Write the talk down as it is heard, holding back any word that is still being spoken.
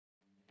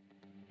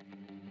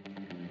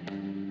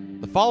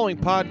following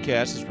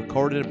podcast is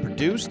recorded and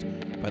produced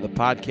by the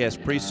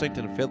Podcast Precinct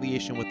in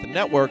affiliation with the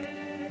network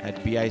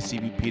at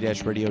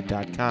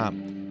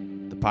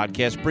bicbp-radio.com. The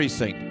Podcast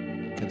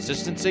Precinct.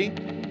 Consistency,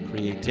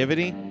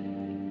 creativity,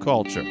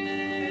 culture.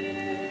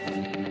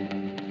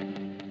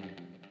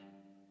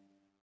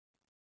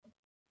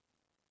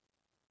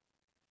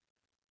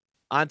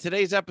 On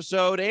today's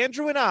episode,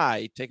 Andrew and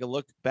I take a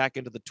look back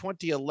into the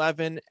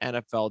 2011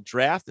 NFL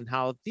Draft and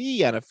how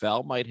the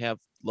NFL might have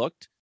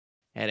looked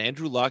had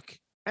Andrew Luck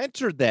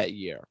entered that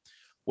year.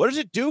 What does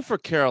it do for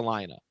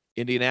Carolina,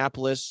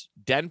 Indianapolis,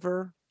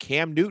 Denver,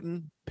 Cam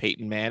Newton,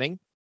 Peyton Manning,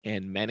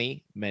 and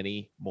many,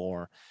 many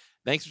more?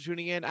 Thanks for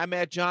tuning in. I'm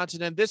Matt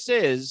Johnson, and this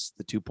is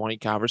the 2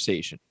 Point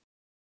Conversation.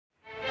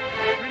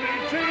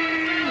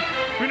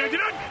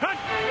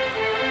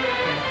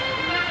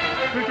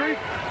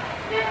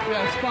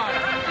 Yeah, spot.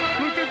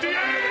 Blue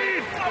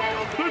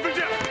 58! Blue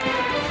 58!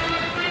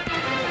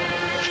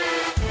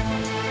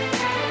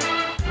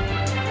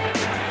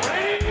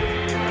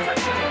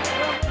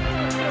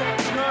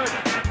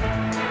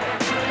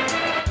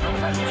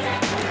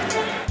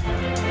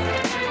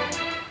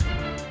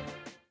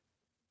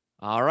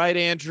 All right,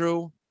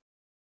 Andrew.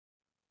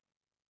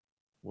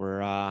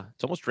 We're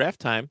it's almost draft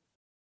time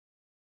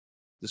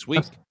this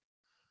week.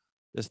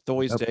 This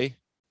Thursday.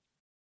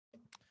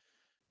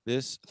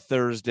 This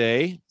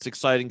Thursday. It's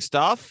exciting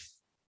stuff.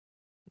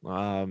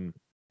 So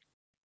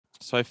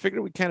I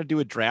figured we'd kind of do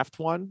a draft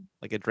one,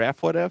 like a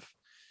draft what if.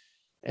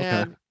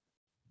 And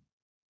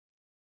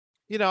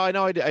you know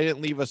I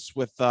didn't leave us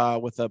with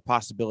a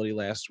possibility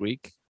last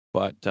week,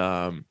 but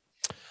I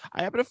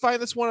happened to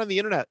find this one on the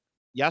internet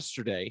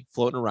yesterday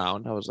floating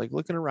around. I was like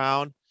looking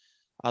around.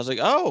 I was like,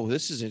 oh,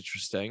 this is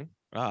interesting.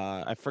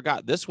 I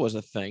forgot this was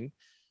a thing.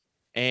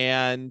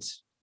 And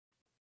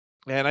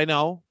I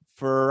know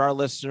for our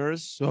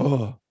listeners,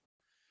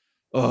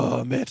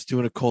 Matt's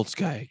doing a Colts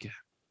guy again.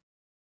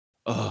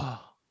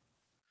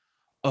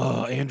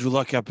 Andrew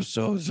Luck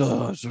episodes.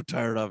 I'm so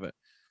tired of it.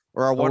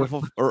 Or our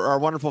wonderful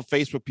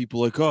Facebook people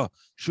like,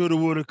 shoulda,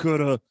 woulda,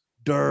 coulda,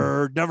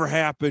 never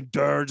happened,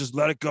 just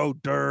let it go,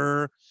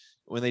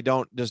 when they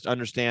don't just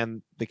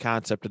understand the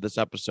concept of this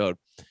episode.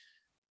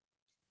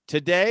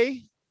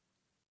 Today,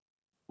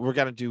 we're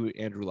going to do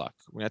Andrew Luck.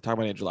 We're going to talk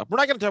about Andrew Luck. We're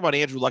not going to talk about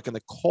Andrew Luck and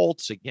the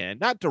Colts again,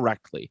 not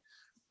directly,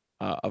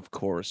 of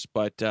course,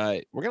 but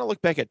we're going to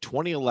look back at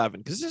 2011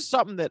 because this is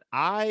something that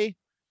I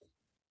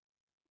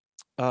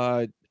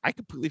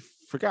completely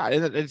forgot.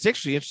 And it's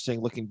actually interesting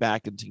looking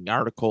back and seeing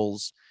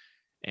articles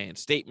and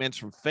statements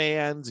from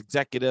fans,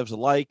 executives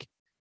alike,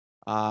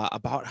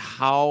 about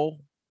how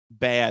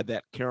bad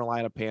that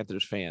Carolina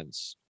Panthers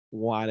fans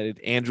wanted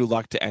Andrew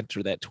Luck to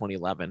enter that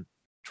 2011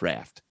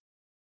 draft.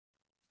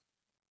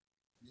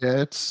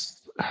 Yeah,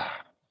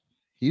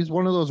 he's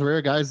one of those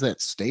rare guys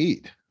that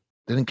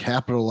didn't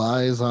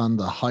capitalize on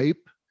the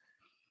hype,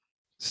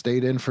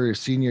 stayed in for his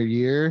senior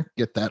year,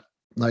 get that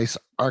nice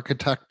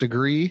architect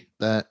degree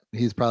that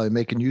he's probably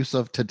making use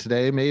of to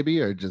today, maybe,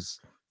 or just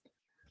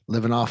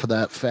living off of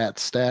that fat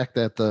stack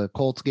that the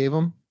Colts gave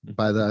him.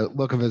 By the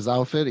look of his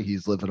outfit,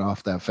 he's living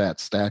off that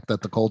fat stack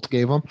that the Colts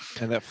gave him.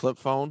 And that flip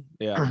phone.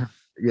 Yeah.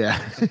 Yeah.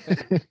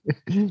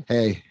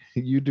 Hey,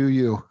 you do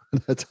you.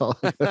 That's all.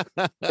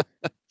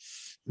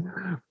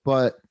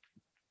 But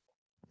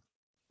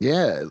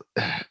yeah,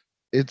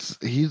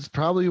 he's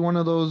probably one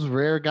of those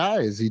rare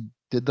guys. He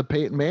did the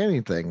Peyton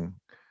Manning thing.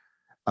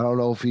 I don't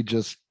know if he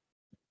just,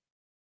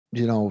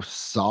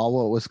 saw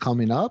what was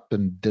coming up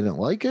and didn't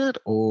like it,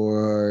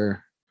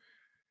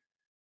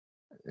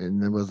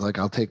 and it was like,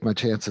 I'll take my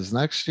chances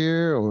next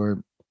year,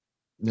 or,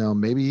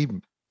 maybe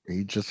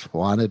he just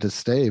wanted to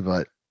stay.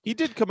 But he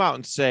did come out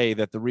and say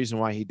that the reason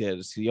why he did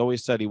is he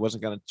always said he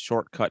wasn't going to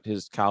shortcut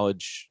his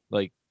college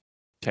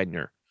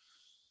tenure.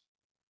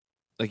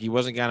 Like he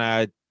wasn't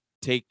going to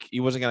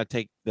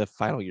take the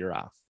final year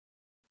off.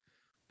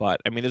 But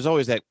I mean, there's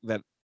always that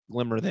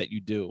glimmer that you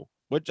do,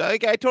 which I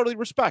totally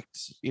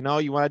respect. You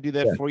want to do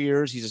that 4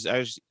 years.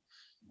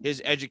 His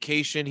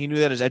education, he knew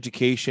that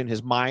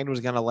his mind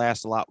was going to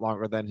last a lot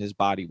longer than his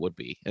body would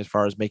be as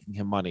far as making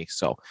him money.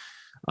 So,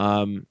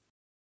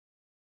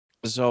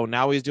 so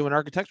now he's doing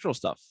architectural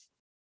stuff,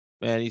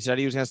 and he said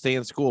he was going to stay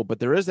in school, but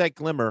there is that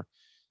glimmer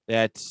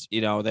that,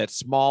 that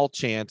small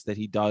chance that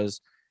he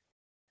does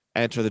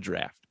enter the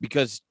draft,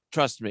 because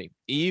trust me,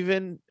 I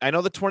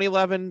know the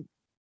 2011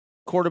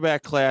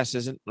 quarterback class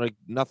isn't like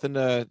nothing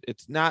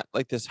it's not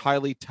like this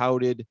highly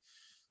touted,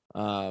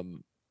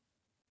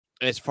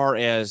 as far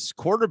as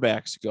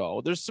quarterbacks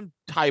go. There's some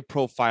high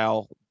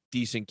profile,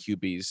 decent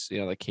QBs,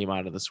 that came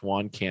out of this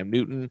one. Cam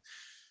Newton,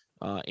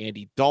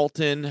 Andy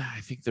Dalton.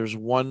 I think there's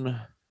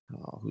one.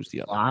 Who's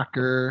the other?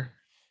 Locker.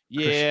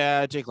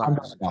 Yeah, Jake Locker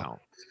doesn't count.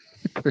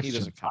 He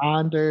doesn't count.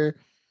 Ponder.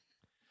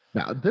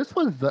 Now,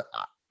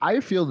 I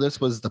feel this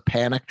was the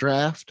panic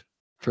draft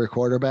for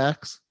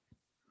quarterbacks.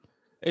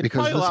 It's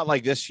probably a lot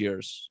like this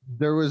year's.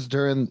 This was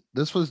during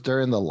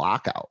the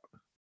lockout.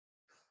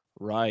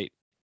 Right.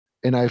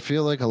 And I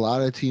feel like a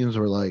lot of teams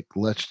were like,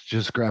 let's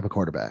just grab a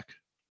quarterback.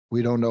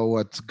 We don't know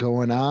what's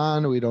going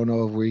on. We don't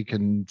know if we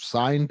can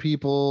sign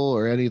people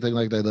or anything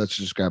like that. Let's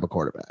just grab a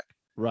quarterback.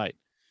 Right.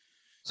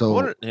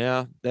 So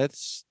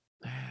that's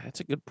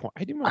a good point.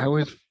 I didn't. I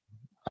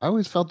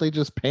always felt they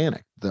just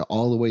panicked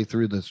all the way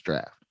through this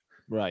draft.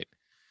 Right.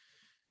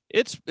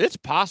 It's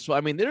possible.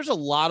 I mean, there's a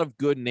lot of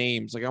good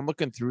names. Like I'm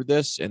looking through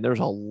this, and there's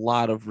a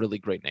lot of really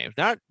great names.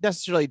 Not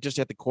necessarily just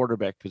at the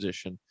quarterback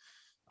position,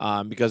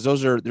 because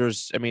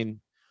there's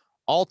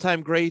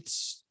all-time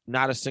greats,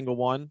 not a single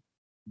one,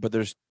 but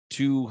there's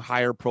two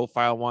higher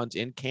profile ones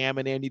in Cam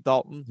and Andy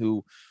Dalton,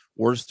 who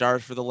were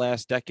stars for the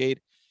last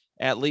decade,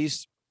 at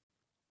least.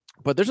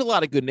 But there's a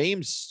lot of good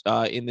names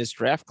in this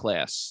draft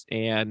class,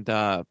 and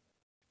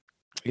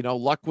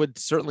Luck would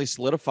certainly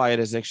solidify it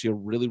as actually a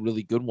really,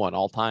 really good one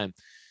all time.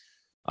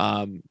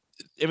 Some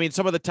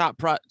of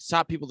the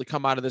top people to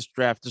come out of this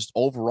draft, just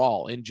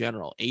overall in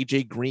general: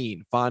 AJ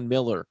Green, Von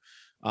Miller,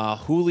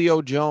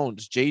 Julio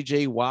Jones,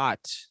 JJ Watt,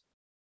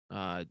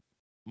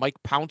 Mike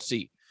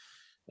Pouncey,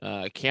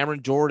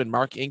 Cameron Jordan,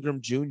 Mark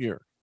Ingram Jr.,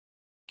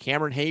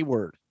 Cameron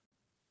Hayward,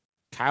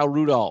 Kyle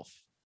Rudolph.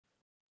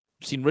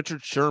 I've seen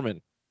Richard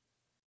Sherman,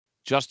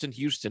 Justin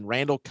Houston,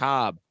 Randall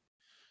Cobb.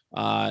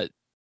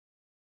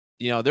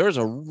 There's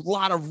a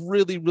lot of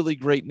really, really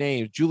great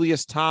names.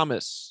 Julius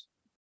Thomas.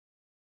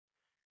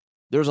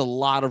 There's a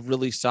lot of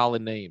really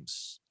solid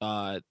names.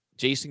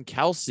 Jason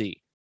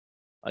Kelsey.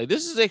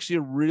 This is actually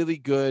a really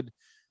good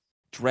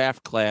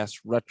draft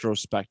class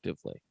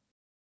retrospectively.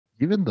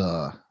 Even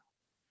the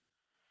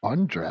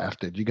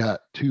undrafted, you got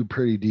two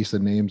pretty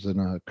decent names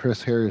in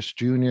Chris Harris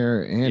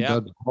Jr. and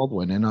Doug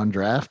Baldwin, and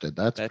undrafted.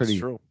 That's pretty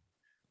true.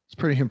 It's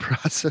pretty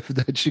impressive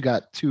that you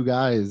got two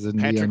guys in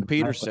Patrick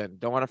Peterson.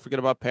 Don't want to forget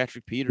about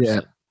Patrick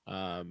Peterson.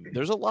 Yeah.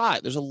 There's a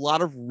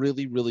lot of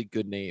really, really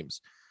good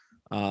names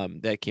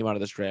that came out of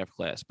this draft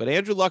class. But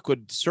Andrew Luck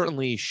would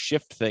certainly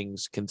shift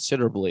things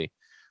considerably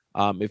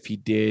if he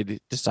did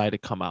decide to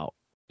come out.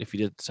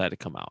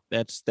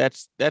 That's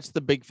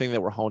the big thing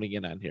that we're honing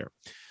in on here.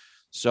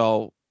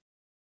 So,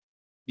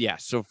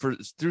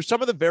 through some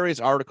of the various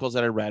articles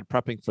that I read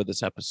prepping for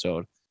this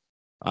episode,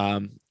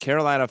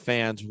 Carolina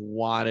fans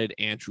wanted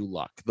Andrew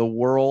Luck. The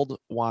world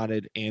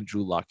wanted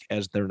Andrew Luck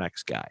as their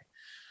next guy.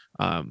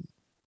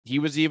 He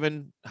was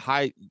even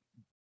high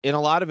in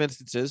a lot of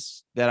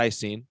instances that I've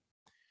seen.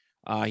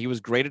 He was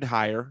graded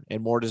higher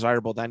and more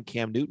desirable than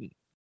Cam Newton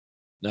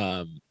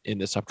in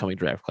this upcoming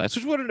draft class,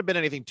 which wouldn't have been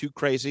anything too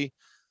crazy.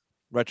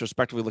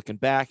 Retrospectively looking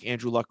back,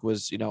 Andrew Luck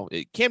was,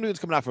 Cam Newton's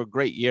coming off of a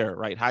great year,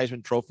 right?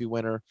 Heisman Trophy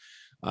winner.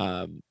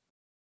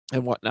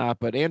 And whatnot.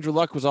 But Andrew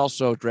Luck was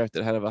also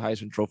drafted ahead of a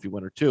Heisman Trophy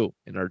winner too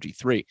in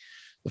RG3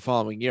 the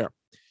following year.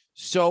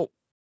 So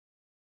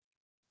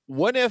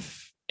what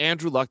if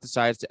Andrew Luck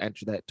decides to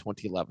enter that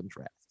 2011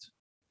 draft?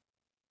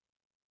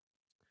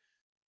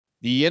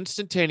 The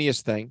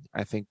instantaneous thing,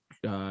 I think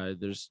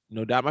there's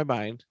no doubt in my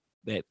mind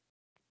that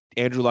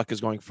Andrew Luck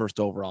is going first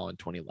overall in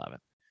 2011,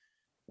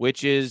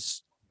 which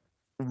is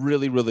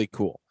really, really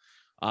cool.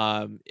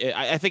 I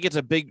think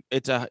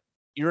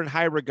you're in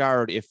high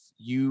regard if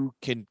you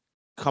can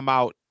come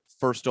out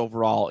first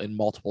overall in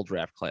multiple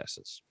draft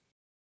classes.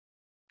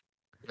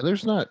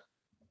 There's not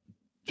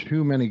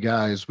too many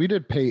guys. We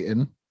did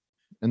Peyton,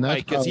 and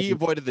that's because he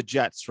avoided the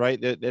Jets, right?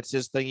 That's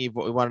his thing. He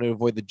wanted to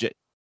avoid the Jets.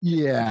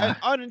 Yeah,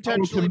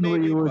 unintentionally,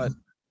 maybe, but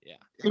yeah,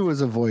 he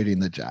was avoiding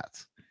the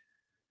Jets.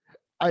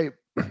 Eli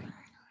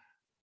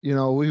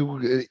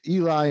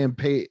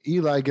and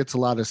Eli gets a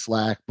lot of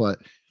slack, but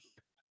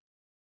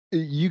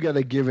you got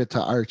to give it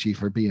to Archie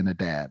for being a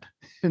dad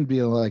and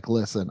being like,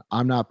 listen,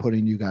 I'm not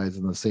putting you guys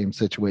in the same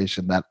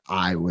situation that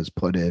I was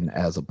put in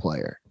as a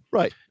player.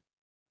 Right.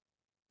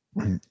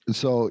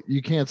 So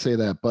you can't say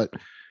that, but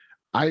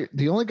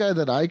the only guy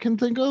that I can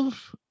think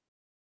of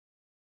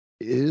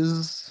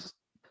is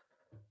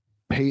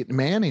Peyton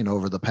Manning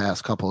over the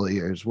past couple of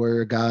years,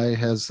 where a guy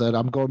has said,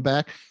 I'm going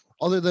back,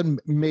 other than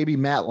maybe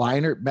Matt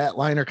Leinart. Matt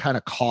Leinart kind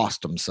of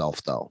cost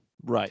himself though.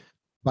 Right.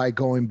 By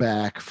going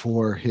back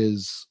for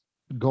his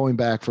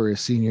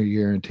senior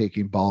year and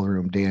taking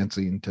ballroom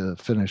dancing to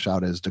finish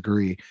out his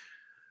degree.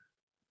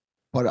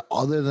 But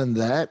other than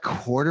that,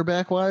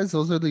 quarterback wise,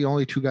 those are the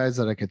only two guys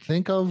that I could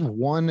think of.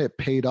 One it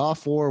paid off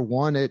for,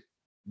 one it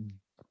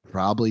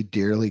probably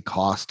dearly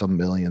cost him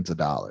millions of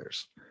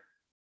dollars.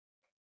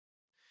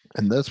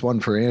 And this one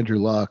for Andrew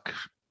Luck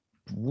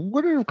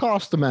wouldn't have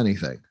cost him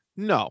anything.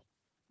 No,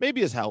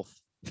 maybe his health.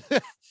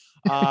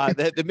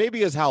 Maybe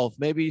his health,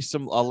 maybe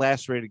a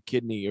lacerated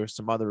kidney or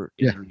some other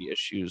injury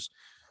issues.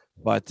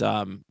 But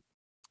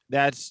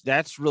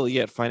that's really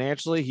it.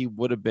 Financially, he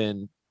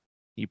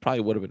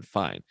probably would have been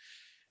fine.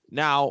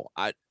 Now,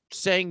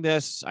 saying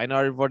this, I know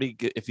everybody,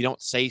 if you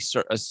don't say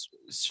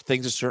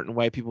things a certain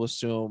way, people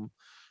assume.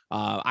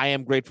 I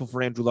am grateful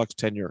for Andrew Luck's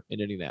tenure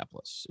in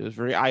Indianapolis. It was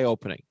very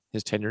eye-opening,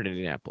 his tenure in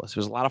Indianapolis. It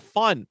was a lot of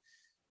fun,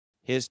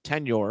 his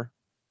tenure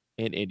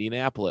in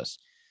Indianapolis.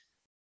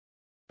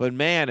 But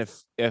man,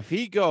 if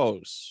he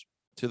goes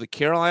to the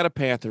Carolina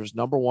Panthers,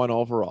 number 1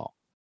 overall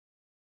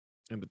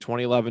in the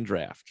 2011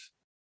 draft,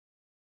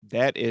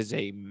 that is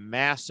a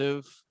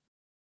massive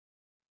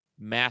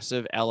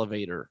massive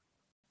elevator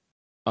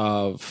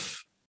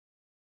of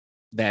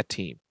that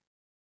team.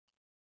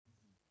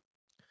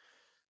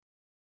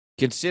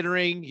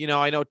 Considering,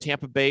 I know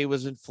Tampa Bay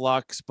was in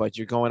flux, but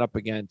you're going up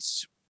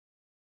against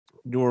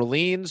New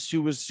Orleans,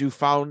 who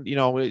found,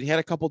 it had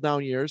a couple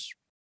down years,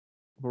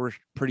 who were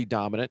pretty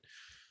dominant.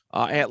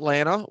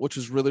 Atlanta, which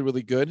was really,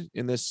 really good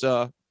in this,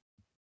 in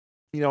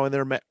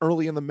their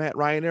early in the Matt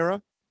Ryan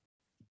era.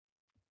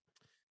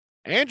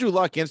 Andrew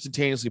Luck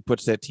instantaneously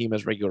puts that team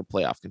as regular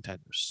playoff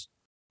contenders,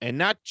 and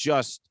not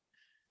just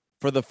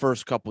for the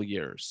first couple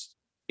years.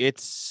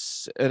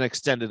 It's an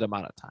extended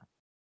amount of time.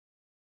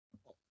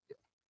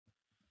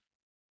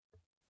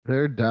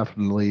 They're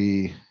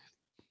definitely.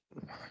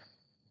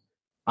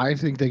 I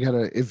think they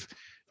gotta. If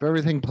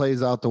everything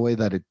plays out the way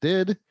that it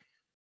did,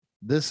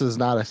 this is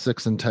not a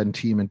 6-10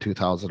 team in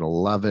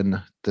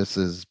 2011. This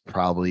is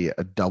probably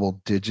a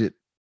double-digit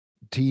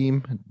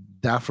team.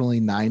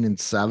 Definitely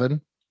 9-7.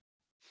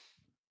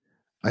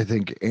 I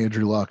think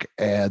Andrew Luck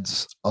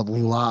adds a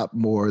lot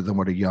more than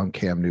what a young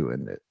Cam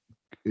Newton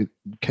it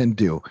can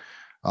do.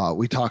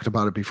 We talked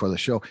about it before the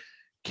show.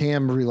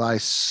 Cam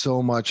relies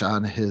so much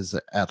on his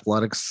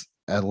athleticism.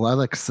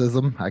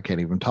 I can't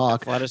even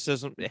talk.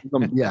 Athleticism.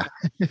 Yeah.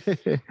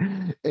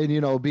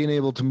 And, being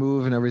able to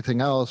move and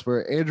everything else,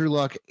 where Andrew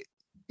Luck,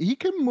 he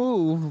can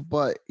move,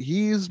 but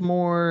he's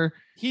more.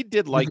 He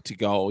did like to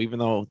go, even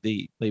though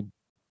they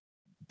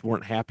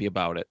weren't happy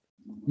about it.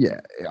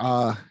 Yeah.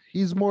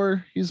 He's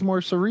more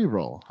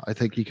cerebral. I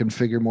think he can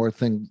figure more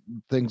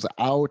things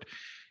out.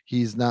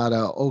 He's not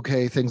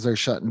things are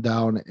shutting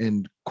down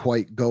and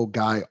quite go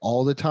guy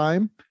all the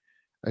time.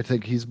 I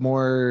think he's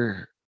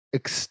more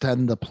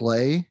extend the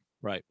play,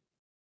 right,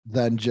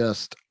 than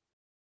just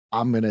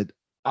I'm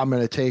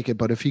gonna take it.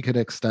 But if he can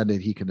extend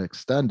it, he can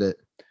extend it.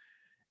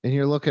 And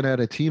you're looking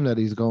at a team that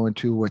he's going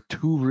to with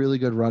two really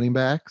good running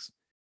backs.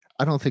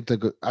 I don't think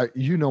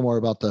you know more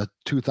about the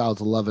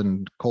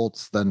 2011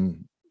 Colts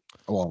than.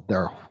 Well,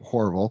 they're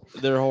horrible.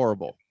 They're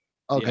horrible.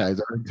 Okay, yeah.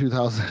 The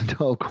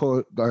 2012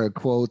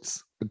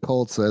 Colts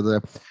say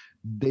that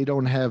they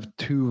don't have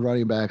two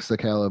running backs the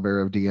caliber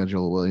of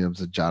D'Angelo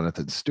Williams and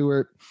Jonathan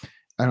Stewart.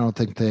 I don't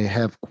think they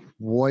have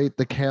quite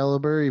the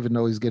caliber, even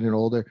though he's getting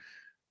older.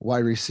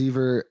 Wide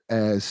receiver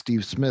as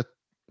Steve Smith,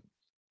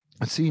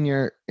 a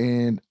senior,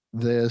 and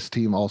this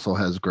team also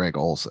has Greg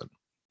Olsen.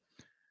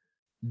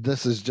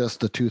 This is just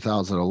the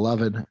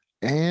 2011.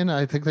 And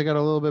I think they got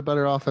a little bit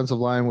better offensive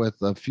line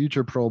with a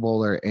future Pro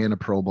Bowler and a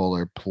Pro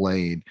Bowler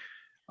playing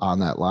on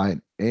that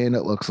line. And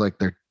it looks like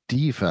their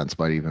defense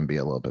might even be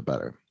a little bit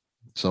better.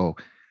 So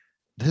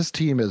this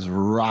team is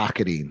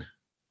rocketing,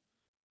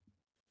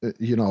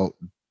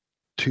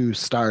 to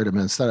stardom.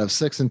 Instead of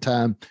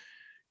 6-10,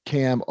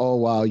 Cam, oh,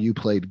 wow, you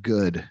played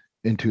good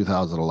in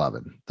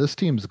 2011. This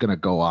team's going to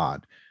go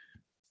on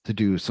to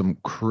do some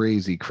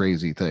crazy,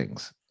 crazy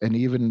things. And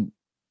even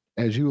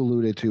as you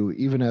alluded to,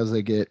 even as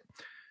they get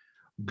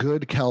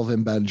good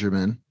Kelvin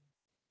Benjamin,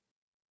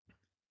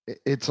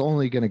 it's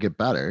only going to get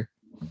better,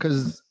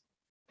 because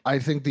I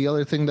think the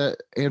other thing that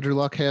Andrew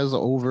Luck has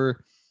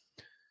over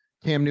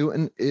Cam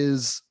Newton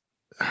is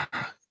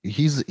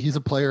he's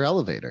a player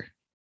elevator.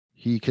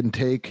 He can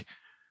take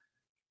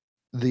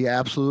the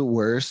absolute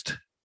worst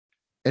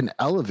and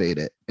elevate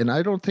it. And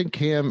I don't think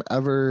Cam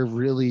ever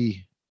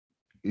really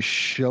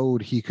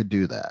showed he could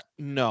do that.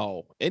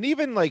 No. And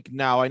even like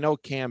now, I know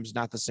Cam's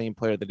not the same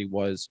player that he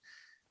was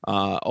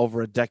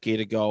over a decade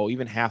ago,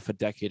 even half a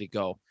decade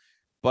ago,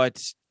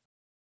 but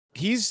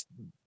he's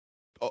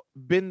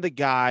been the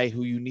guy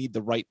who you need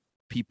the right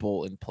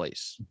people in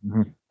place.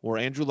 Mm-hmm. Where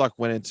Andrew Luck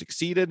went and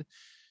succeeded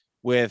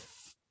with,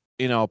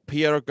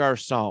 Pierre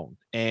Garçon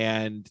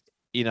and,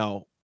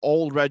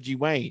 old Reggie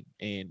Wayne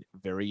and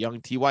very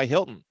young T.Y.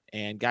 Hilton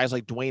and guys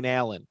like Dwayne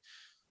Allen.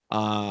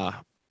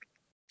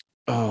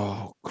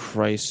 Oh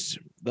Christ.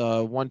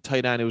 The one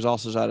tight end who was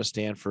also out of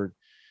Stanford.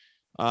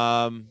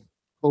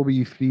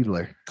 Kobe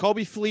Fleener.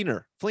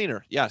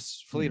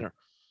 Yes. Fleener.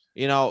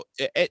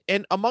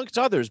 And amongst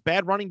others,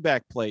 bad running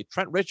back play,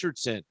 Trent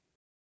Richardson.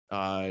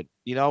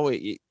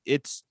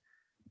 It's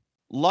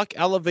Luck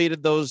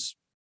elevated those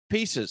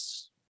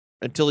pieces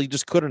until he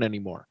just couldn't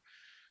anymore.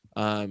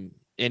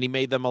 And he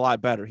made them a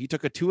lot better. He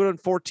took a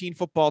 2-14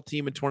 football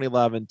team in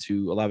 2011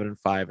 to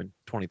 11-5 in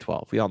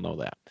 2012. We all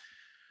know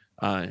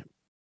that.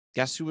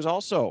 Guess who was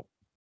also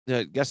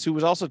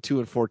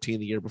 2-14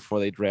 the year before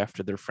they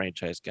drafted their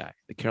franchise guy?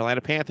 The Carolina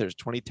Panthers,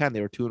 2010.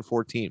 They were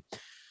 2-14.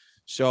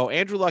 So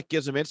Andrew Luck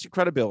gives them instant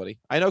credibility.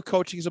 I know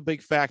coaching is a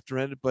big factor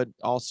in it, but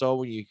also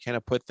when you kind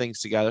of put things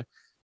together,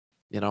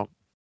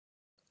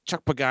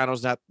 Chuck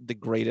Pagano's not the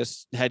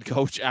greatest head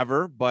coach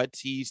ever, but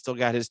he still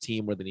got his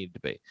team where they needed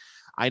to be.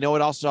 I know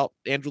it also helped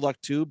Andrew Luck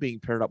too, being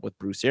paired up with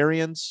Bruce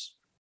Arians,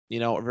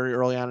 very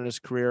early on in his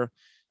career.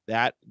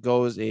 That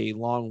goes a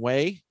long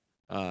way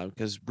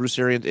because Bruce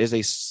Arians is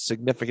a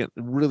significant,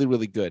 really,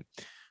 really good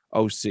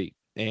OC.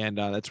 And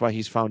that's why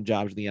he's found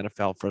jobs in the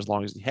NFL for as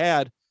long as he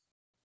had.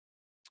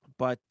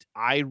 But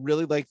I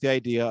really like the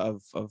idea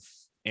of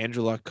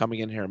Andrew Luck coming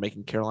in here and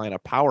making Carolina a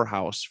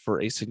powerhouse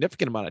for a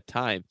significant amount of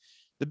time.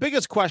 The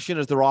biggest question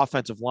is their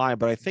offensive line,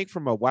 but I think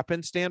from a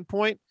weapon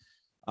standpoint,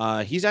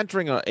 he's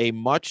entering a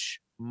much,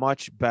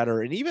 much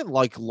better, and even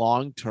like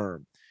long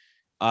term,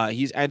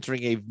 he's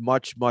entering a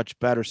much, much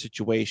better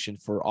situation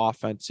for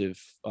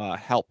offensive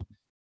help.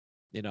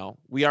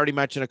 We already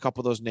mentioned a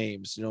couple of those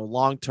names.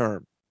 Long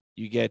term,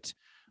 you get,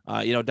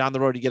 down the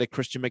road, you get a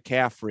Christian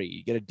McCaffrey,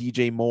 you get a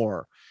DJ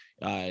Moore,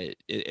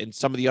 and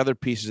some of the other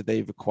pieces that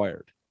they've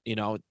acquired.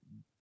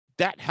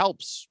 That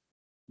helps.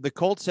 The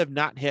Colts have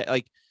not hit,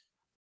 like,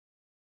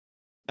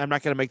 I'm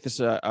not going to make this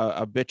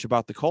a bitch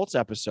about the Colts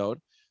episode,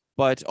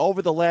 but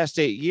over the last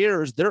 8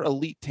 years, they're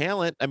elite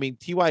talent. I mean,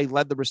 Ty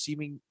led the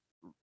receiving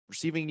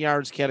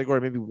yards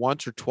category maybe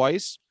once or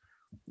twice.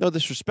 No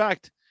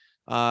disrespect.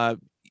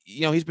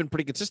 He's been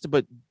pretty consistent,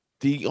 but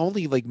the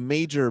only like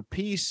major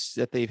piece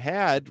that they've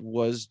had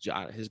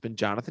has been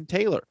Jonathan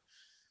Taylor.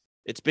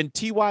 It's been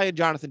Ty and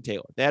Jonathan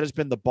Taylor. That has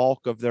been the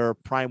bulk of their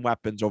prime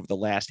weapons over the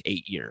last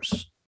 8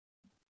 years.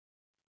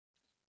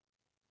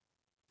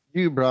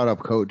 You brought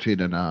up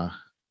coaching, and I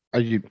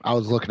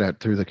was looking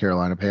at through the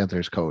Carolina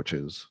Panthers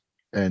coaches,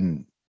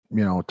 and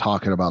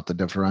talking about the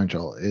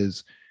differential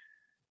is,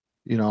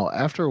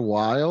 after a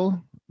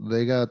while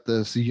they got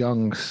this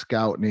young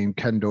scout named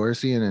Ken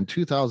Dorsey, and in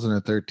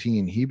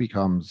 2013 he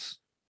becomes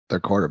their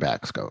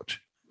quarterbacks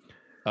coach.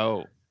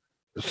 Oh,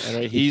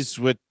 right. He's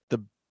with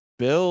the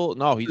Bill.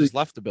 No, he just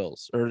left the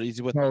Bills, or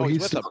he's with. No,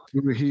 he's with them.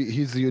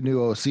 He's the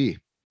new OC.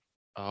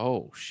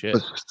 Oh shit!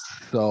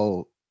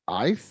 So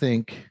I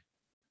think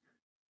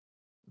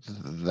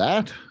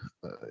that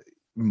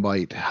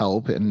might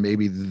help, and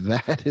maybe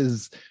that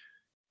is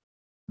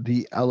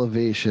the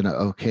elevation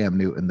of Cam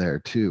Newton there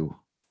too.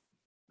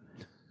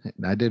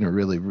 And I didn't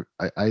really,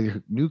 I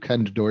knew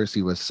Ken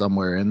Dorsey was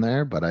somewhere in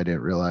there, but I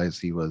didn't realize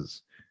he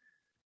was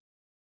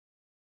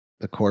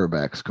the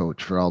quarterback's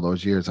coach for all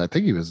those years. I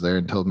think he was there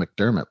until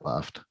McDermott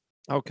left.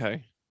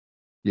 Okay.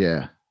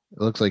 Yeah.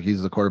 It looks like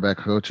he's the quarterback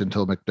coach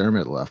until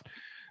McDermott left.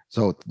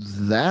 So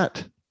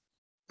that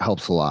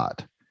helps a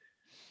lot.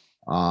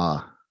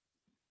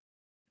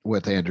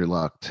 With Andrew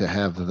Luck to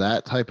have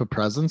that type of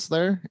presence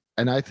there.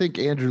 And I think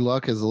Andrew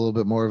Luck is a little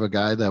bit more of a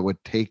guy that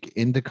would take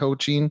into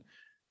coaching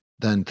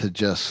than to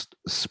just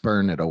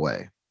spurn it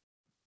away.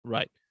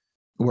 Right.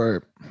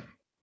 Where,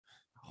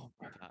 oh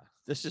my God,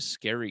 this is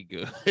scary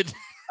good.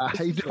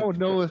 I don't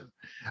know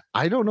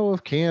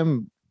if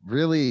Cam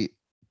really,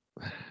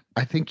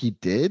 I think he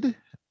did,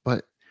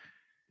 but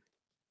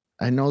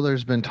I know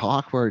there's been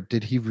talk where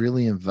did he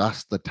really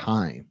invest the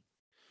time?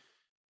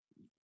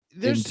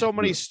 There's so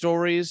many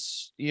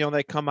stories,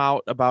 that come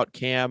out about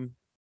Cam.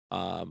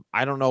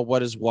 I don't know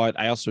what is what.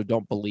 I also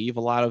don't believe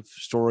a lot of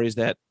stories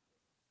that,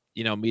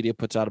 media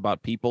puts out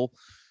about people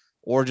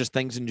or just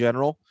things in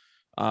general.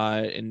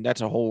 And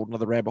that's a whole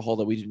another rabbit hole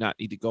that we do not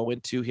need to go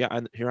into here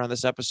on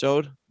this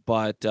episode.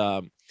 But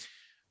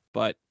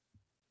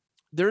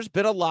there's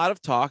been a lot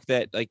of talk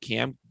that like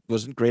Cam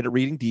wasn't great at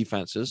reading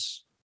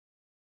defenses,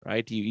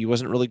 right? He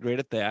wasn't really great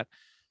at that.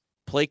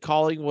 Play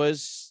calling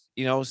was,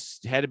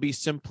 had to be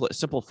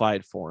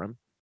simplified for him.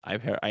 I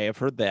have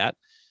heard that.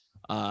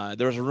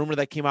 There was a rumor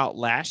that came out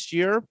last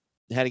year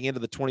heading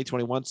into the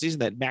 2021 season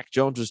that Mac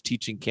Jones was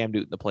teaching Cam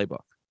Newton the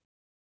playbook.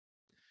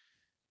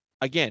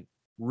 Again,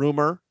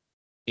 rumor,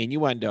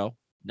 innuendo,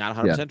 not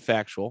 100%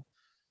 factual,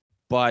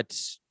 but,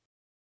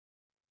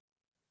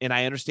 and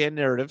I understand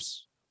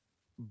narratives,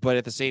 but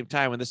at the same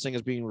time, when this thing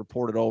is being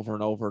reported over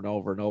and over and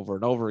over and over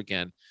and over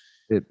again,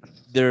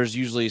 there's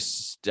usually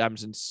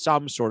stems in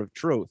some sort of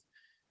truth.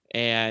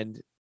 And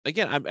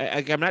again,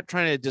 I'm not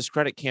trying to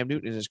discredit Cam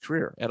Newton in his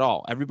career at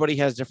all. Everybody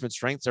has different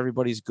strengths.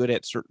 Everybody's good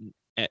at certain,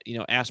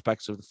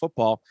 aspects of the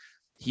football.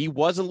 He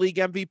was a league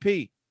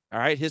MVP. All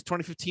right. His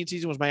 2015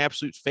 season was my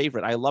absolute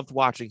favorite. I loved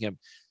watching him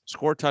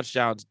score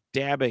touchdowns,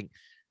 dabbing,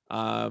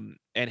 and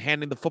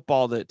handing the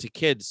football to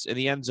kids in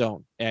the end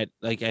zone. At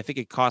I think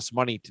it costs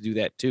money to do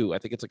that too. I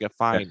think it's like a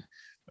fine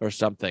or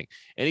something.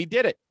 And he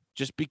did it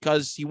just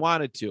because he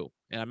wanted to.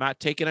 And I'm not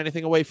taking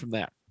anything away from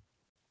that.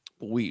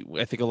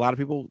 I think a lot of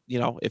people,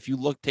 if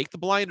you take the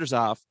blinders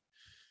off,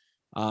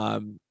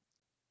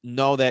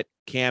 know that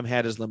Cam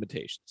had his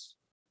limitations.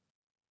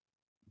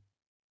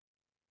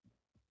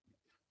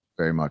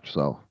 Very much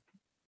so.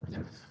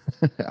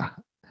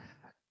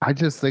 I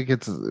just think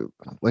it's,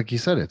 like you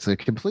said, it's a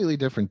completely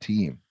different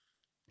team.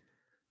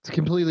 It's a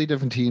completely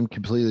different team,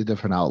 completely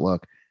different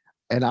outlook.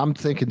 And I'm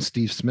thinking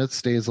Steve Smith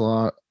stays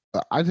along.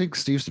 I think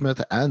Steve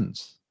Smith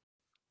ends,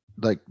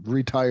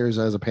 retires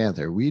as a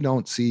Panther. We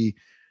don't see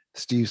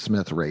Steve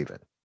Smith Raven.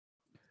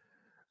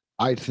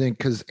 I think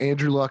because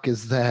Andrew Luck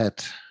is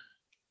that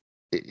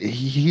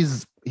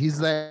he's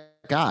that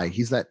guy.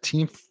 He's that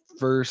team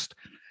first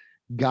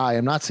guy.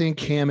 I'm not saying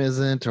Cam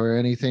isn't or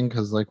anything,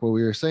 because like what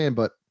we were saying,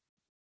 but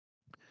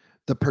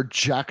the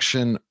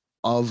projection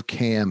of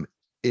Cam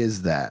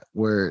is that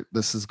where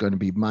this is going to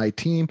be my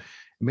team.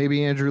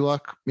 Maybe Andrew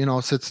Luck,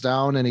 sits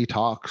down and he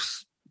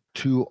talks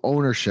to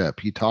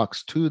ownership. He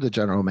talks to the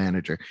general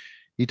manager.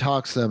 He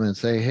talks to them and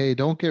say, hey,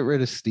 don't get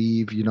rid of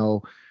Steve.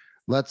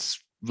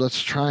 Let's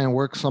let's try and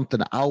work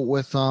something out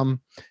with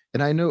them.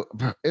 And I knew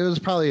it was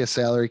probably a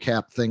salary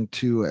cap thing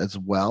too, as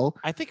well.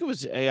 I think it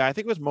was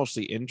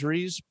mostly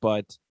injuries,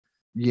 but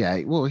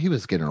Yeah, well, he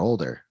was getting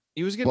older.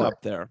 he was getting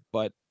up there.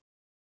 But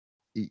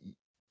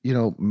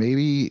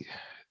maybe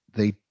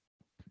they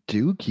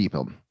do keep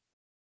him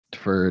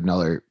for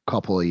another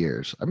couple of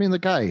years. I mean, the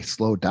guy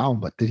slowed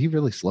down, but did he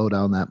really slow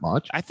down that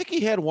much? I think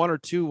he had 1 or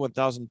 2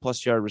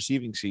 1,000+ yard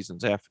receiving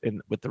seasons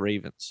with the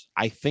Ravens.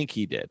 I think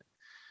he did.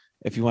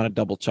 If you want to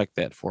double check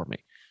that for me.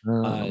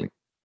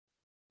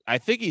 I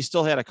think he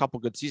still had a couple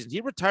good seasons.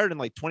 He retired in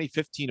like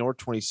 2015 or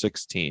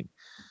 2016.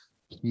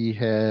 He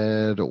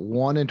had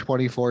 1 in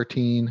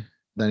 2014.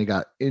 Then he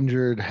got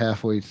injured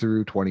halfway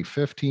through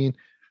 2015.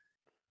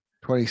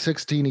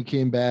 2016, he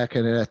came back,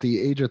 and at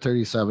the age of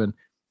 37,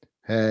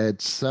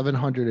 had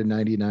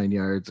 799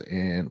 yards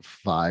and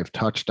 5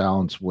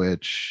 touchdowns,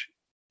 which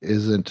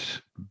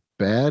isn't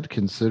bad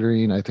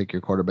considering I think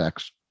your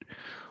quarterback's,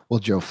 well,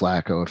 Joe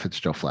Flacco. If it's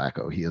Joe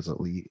Flacco, he is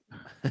elite.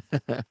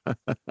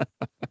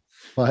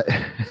 But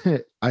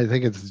I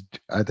think it's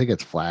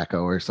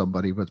Flacco or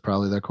somebody, but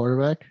probably their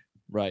quarterback.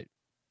 Right.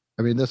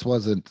 I mean, this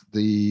wasn't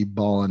the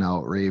balling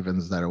out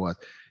Ravens that it was.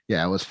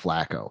 Yeah, it was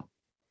Flacco.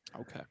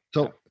 Okay.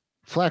 So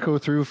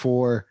Flacco threw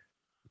for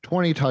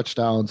 20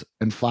 touchdowns,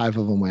 and 5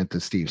 of them went to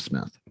Steve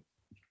Smith.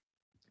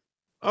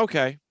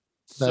 Okay.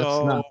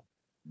 That's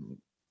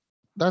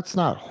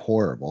not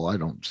horrible, I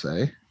don't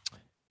say.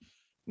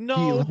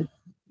 No.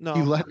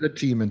 He led the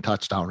team in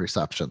touchdown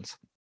receptions.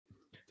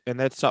 And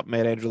that's something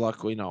that Andrew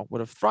Luck, would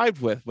have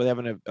thrived with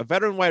having a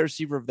veteran wide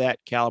receiver of that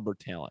caliber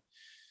talent.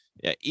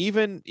 Yeah,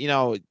 even,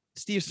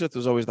 Steve Smith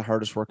was always the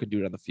hardest working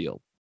dude on the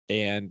field.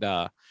 And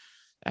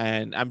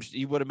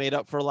he would have made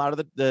up for a lot of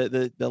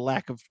the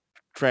lack of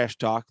trash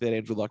talk that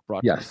Andrew Luck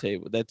brought to the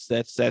table. That's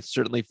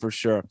certainly for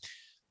sure.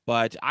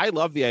 But I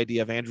love the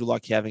idea of Andrew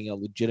Luck having a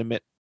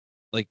legitimate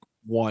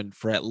one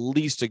for at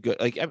least a good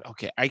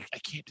okay. I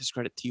can't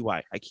discredit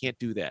TY. I can't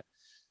do that.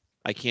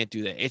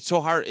 It's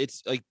so hard.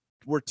 It's like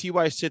where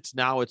TY sits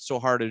now. It's so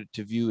hard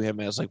to view him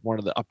as one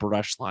of the upper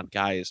echelon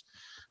guys.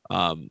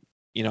 For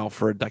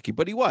a Ducky,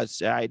 but he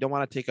was. I don't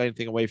want to take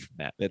anything away from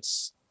that.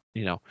 That's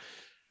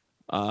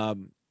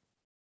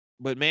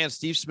but man,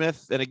 Steve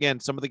Smith, and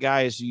again, some of the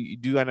guys you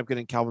do end up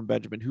getting Kelvin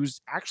Benjamin,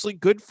 who's actually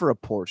good for a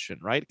portion,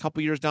 right? A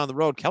couple years down the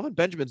road, Kelvin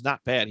Benjamin's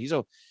not bad. He's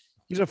a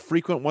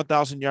frequent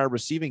 1,000 yard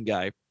receiving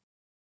guy,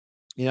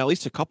 at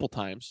least a couple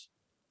times.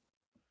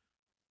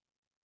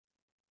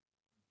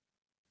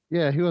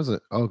 Yeah, he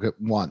wasn't. Good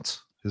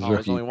once. His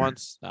rookie. Only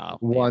once. Oh,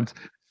 once.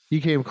 Man. He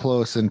came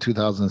close in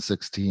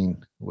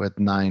 2016 with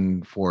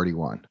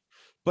 941.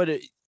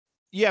 But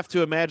you have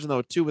to imagine,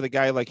 though, too, with a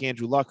guy like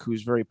Andrew Luck,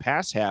 who's very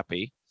pass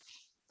happy,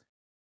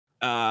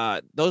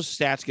 those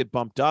stats get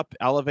bumped up,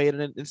 elevated,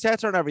 and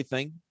stats aren't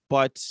everything,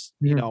 but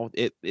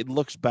it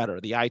looks better.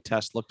 The eye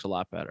test looks a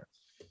lot better.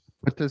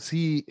 But does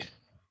he?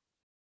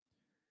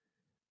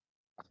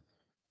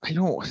 I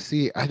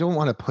don't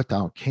want to put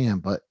down Cam,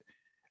 but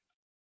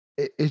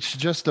it's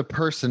just a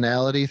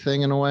personality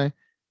thing in a way.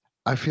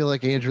 I feel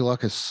like Andrew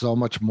Luck is so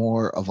much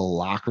more of a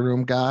locker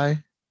room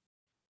guy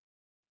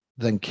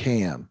than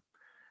Cam.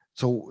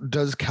 So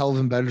does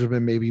Kelvin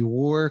Benjamin maybe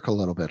work a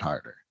little bit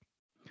harder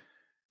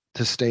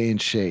to stay in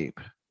shape?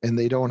 And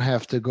they don't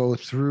have to go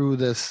through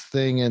this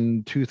thing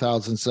in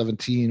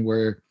 2017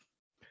 where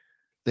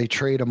they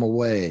trade him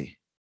away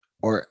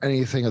or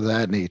anything of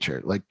that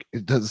nature.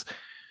 Does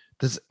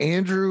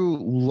Andrew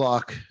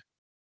Luck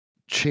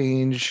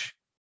change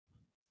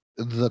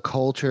the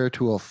culture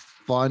to a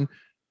fun,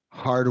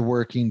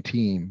 hardworking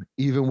team,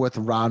 even with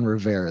Ron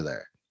Rivera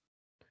there?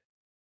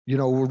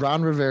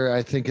 Ron Rivera,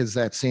 I think, is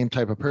that same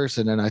type of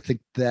person, and I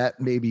think that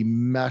maybe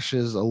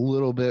meshes a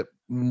little bit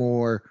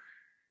more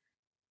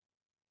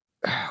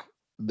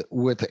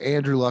with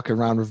Andrew Luck and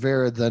Ron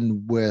Rivera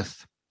than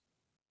with,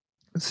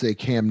 let's say,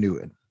 Cam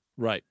Newton.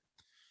 Right.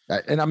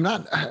 And I'm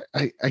not,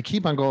 I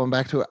keep on going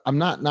back to it. I'm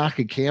not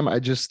knocking Cam. I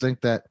just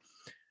think that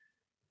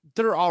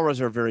their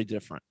auras are very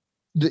different.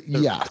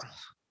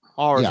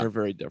 Auras are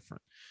very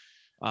different.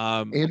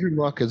 Andrew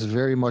Luck is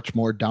very much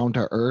more down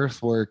to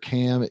earth, where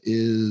Cam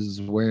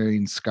is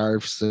wearing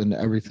scarves and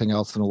everything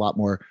else, and a lot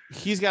more.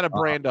 He's got a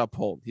brand to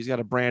uphold. He's got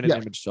a brand and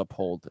image to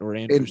uphold. Or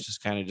Andrew's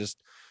just kind of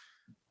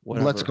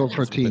whatever. Let's go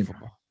for a team,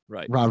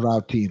 right?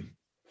 Rah team,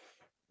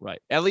 right?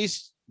 At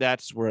least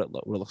that's where it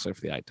looks like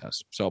for the eye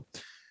test. So,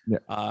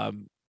 so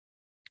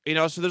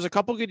there's a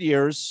couple good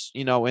years,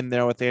 in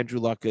there with Andrew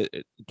Luck at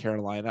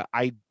Carolina.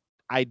 I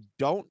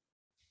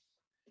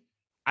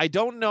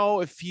don't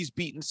know if he's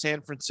beaten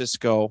San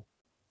Francisco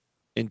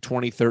in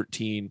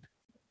 2013.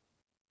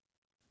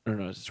 Or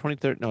no, it's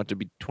 2013. No, to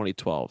be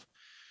 2012.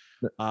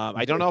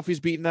 I don't know if he's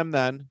beaten them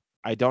then.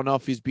 I don't know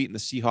if he's beaten the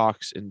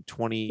Seahawks in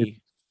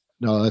 20.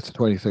 No, that's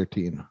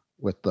 2013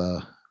 with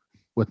the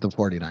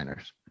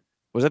 49ers.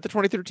 Was that the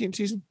 2013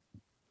 season?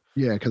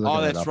 Yeah, because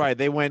that's right.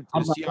 They went. The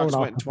Seahawks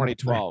went in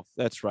 2012.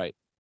 That's right.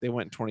 They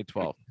went in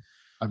 2012.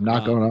 I'm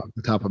not going off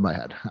the top of my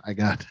head. I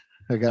got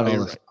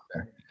all this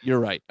there. You're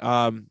right.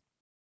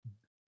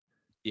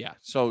 Yeah.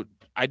 So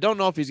I don't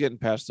know if he's getting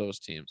past those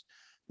teams.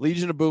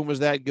 Legion of Boom was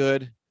that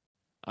good.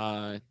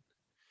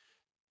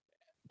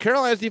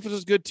 Carolina's defense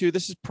was good too.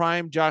 This is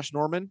prime Josh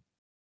Norman.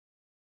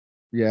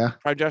 Yeah.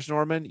 Prime Josh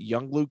Norman,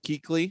 young Luke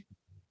Kuechly.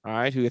 All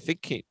right, who I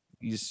think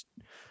he's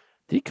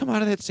did he come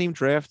out of that same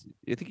draft?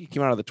 I think he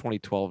came out of the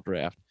 2012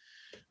 draft.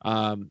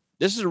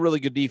 This is a really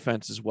good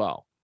defense as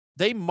well.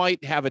 They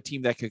might have a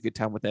team that could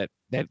contend with that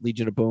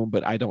Legion of Boom,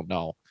 but I don't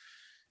know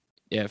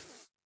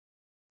if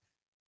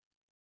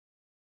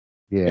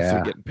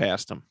they're getting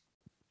past them.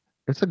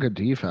 It's a good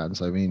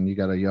defense. I mean, you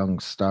got a young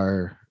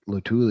star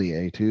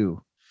Latulier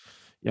too.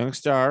 Young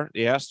star.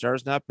 Yeah,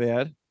 star's not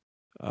bad.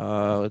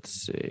 Let's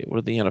see. What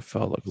did the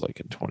NFL look like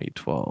in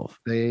 2012?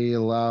 They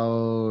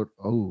allowed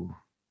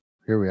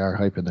here we are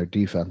hyping their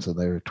defense, and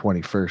they were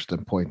 21st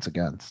in points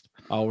against.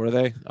 Oh, were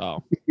they?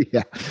 Oh.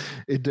 Yeah.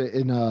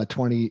 In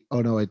 20.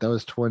 Oh no, wait, that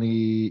was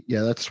 20.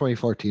 Yeah, that's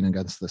 2014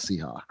 against the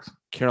Seahawks.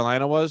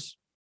 Carolina was?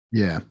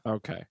 Yeah.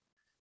 Okay.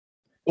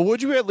 Well,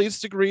 would you at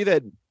least agree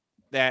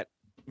that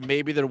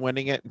maybe they're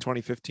winning it in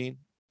 2015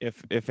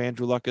 if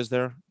Andrew Luck is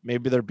there?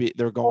 Maybe they're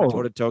going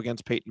toe to toe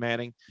against Peyton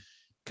Manning,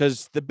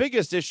 because the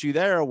biggest issue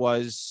there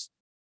was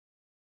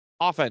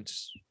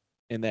offense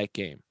in that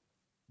game.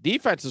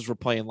 Defenses were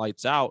playing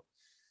lights out,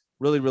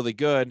 really, really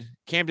good.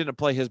 Cam didn't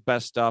play his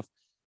best stuff.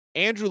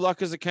 Andrew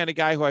Luck is the kind of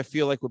guy who I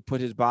feel like would put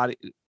his body,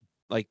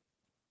 like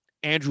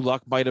Andrew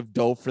Luck might have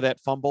dove for that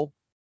fumble,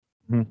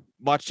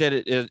 much at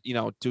it,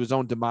 to his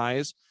own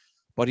demise,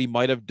 but he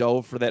might have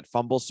dove for that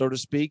fumble, so to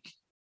speak.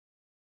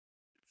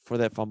 He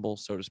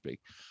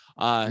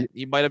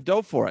might have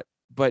dove for it,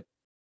 but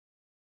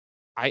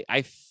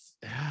I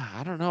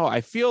don't know. I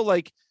feel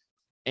like,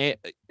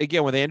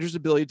 again, with Andrew's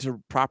ability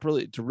to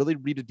really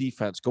read a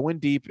defense, go in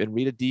deep and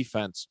read a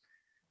defense,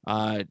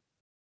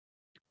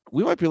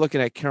 we might be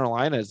looking at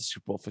Carolina as the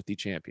Super Bowl 50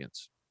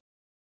 champions.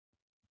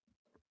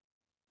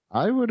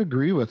 I would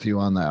agree with you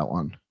on that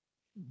one.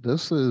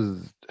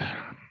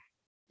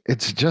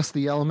 It's just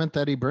the element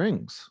that he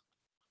brings.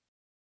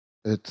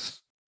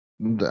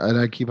 And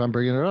I keep on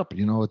bringing it up.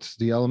 It's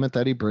the element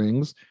that he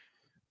brings,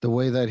 the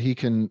way that he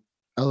can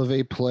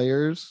elevate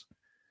players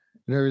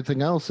and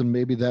everything else. And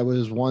maybe that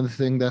was one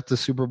thing that the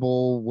Super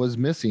Bowl was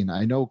missing.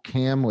 I know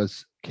Cam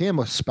was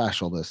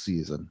special this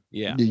season.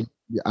 Yeah.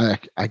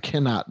 I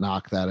cannot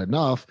knock that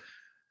enough.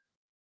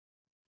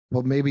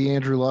 But maybe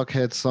Andrew Luck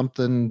had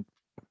something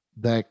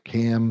that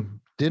Cam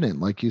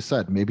didn't. Like you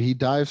said, maybe he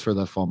dives for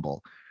the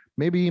fumble.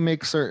 Maybe he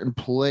makes certain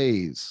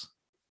plays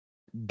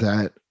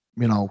that,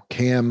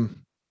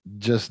 Cam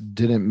just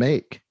didn't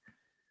make.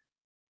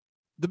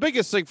 The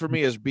biggest thing for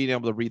me is being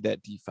able to read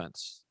that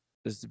defense,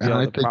 is to be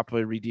able to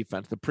properly read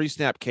defense. The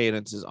pre-snap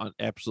cadence is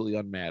absolutely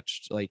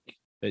unmatched,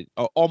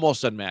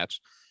 almost unmatched.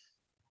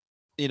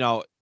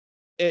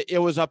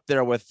 It was up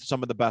there with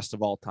some of the best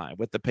of all time,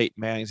 with the Peyton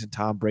Mannings and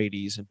Tom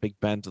Brady's and Big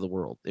Bens of the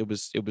world. It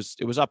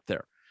was up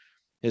there.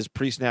 His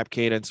pre-snap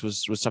cadence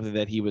was something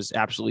that he was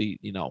absolutely,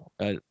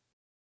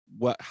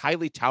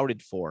 highly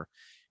touted for.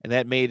 And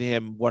that made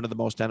him one of the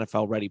most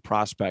NFL ready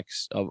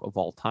prospects of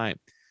all time.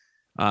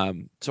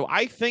 So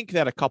I think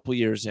that a couple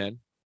years in,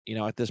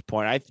 at this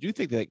point, I do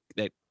think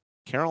that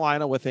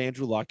Carolina with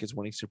Andrew Luck is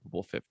winning Super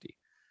Bowl 50.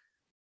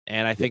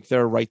 And I think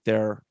they're right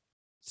there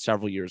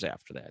several years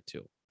after that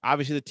too.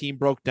 Obviously the team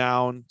broke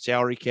down,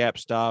 salary cap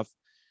stuff.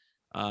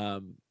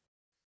 But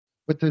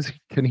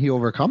can he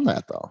overcome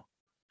that though?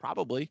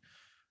 Probably.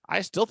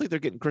 I still think they're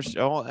getting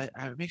Christian.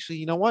 Actually,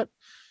 you know what?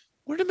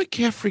 Where did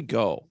McCaffrey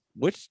go?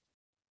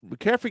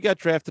 McCaffrey got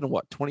drafted in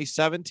what,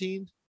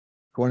 2017?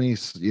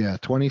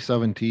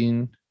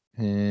 2017.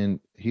 And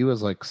he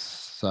was like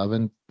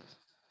seventh.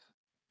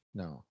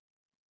 No.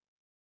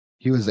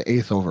 He was the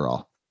 8th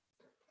overall.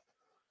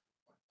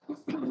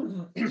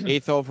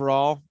 8th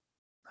overall.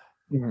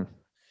 Mm-hmm.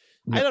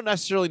 I don't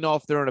necessarily know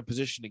if they're in a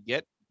position to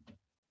get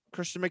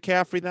Christian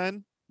McCaffrey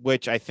then,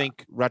 which I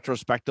think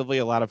retrospectively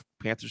a lot of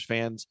Panthers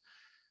fans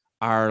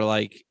are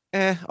like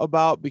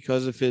about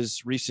because of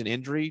his recent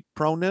injury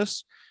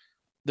proneness.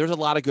 There's a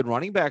lot of good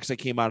running backs that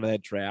came out of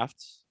that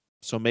draft.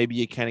 So maybe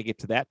you kind of get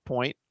to that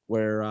point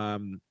where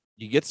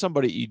you get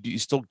somebody, you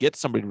still get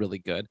somebody really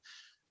good.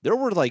 There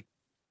was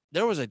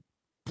a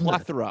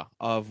plethora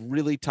of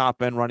really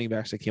top end running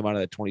backs that came out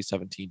of that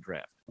 2017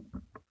 draft.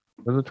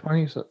 Was it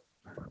 20?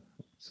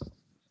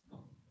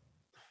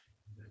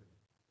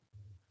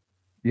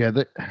 Yeah,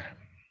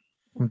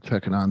 I'm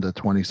checking on the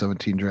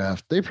 2017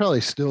 draft. They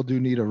probably still do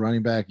need a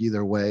running back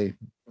either way.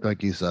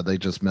 Like you said, they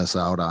just miss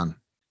out on,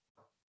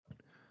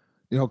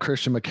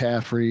 Christian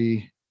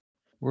McCaffrey.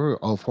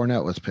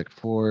 Fournette was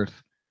picked 4th.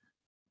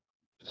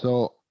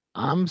 So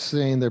I'm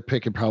saying they're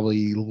picking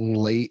probably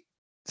late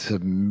to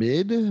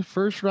mid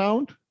first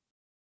round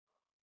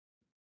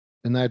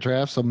in that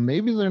draft. So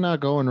maybe they're not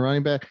going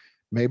running back.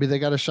 Maybe they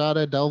got a shot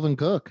at Dalvin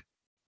Cook.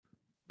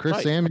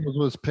 Chris Samuels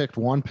was picked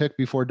 1 pick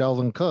before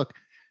Dalvin Cook.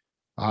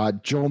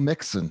 Joe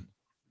Mixon.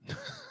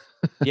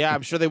 Yeah,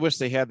 I'm sure they wish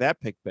they had that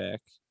pick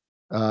back.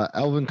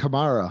 Alvin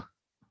Kamara.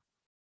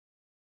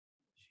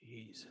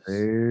 Jesus.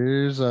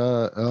 There's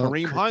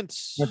Kareem Hunt.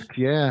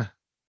 Yeah.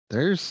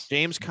 There's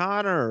James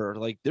Conner.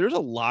 Like, there's a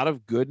lot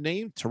of good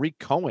names. Tariq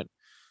Cohen,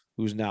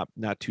 who's not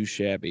too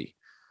shabby.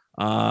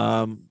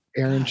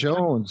 Aaron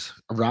Jones,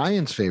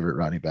 Ryan's favorite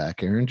running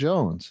back, Aaron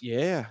Jones.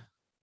 Yeah.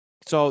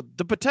 So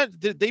the potential,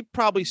 they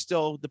probably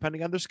still,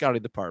 depending on their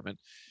scouting department,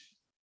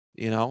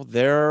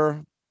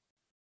 they're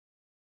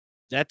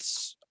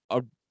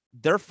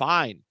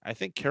fine. I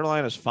think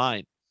Carolina's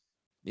fine.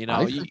 You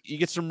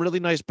get some really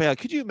nice bailout.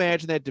 Could you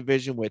imagine that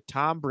division with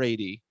Tom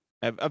Brady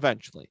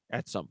eventually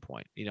at some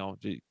point,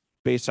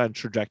 based on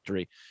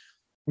trajectory?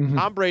 Mm-hmm.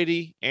 Tom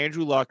Brady,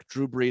 Andrew Luck,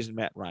 Drew Brees, and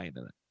Matt Ryan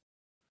in it.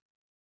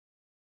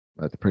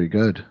 That's pretty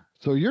good.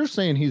 So you're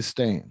saying he's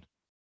staying?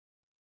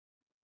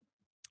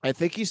 I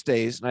think he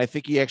stays, and I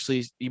think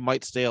he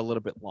might stay a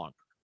little bit longer.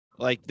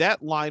 Like,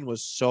 that line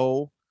was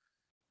so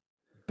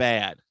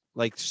bad,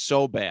 like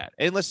so bad.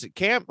 And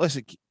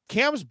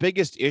Cam's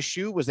biggest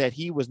issue was that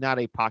he was not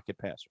a pocket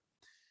passer.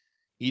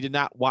 He did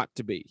not want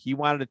to be. He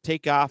wanted to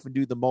take off and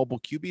do the mobile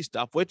QB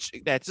stuff, which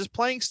that's his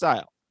playing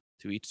style,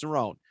 to each their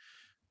own.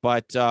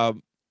 But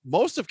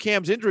most of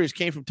Cam's injuries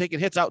came from taking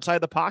hits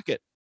outside the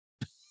pocket.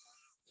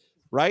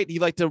 Right? He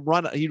liked to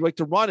run. He'd like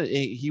to run it.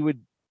 He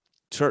would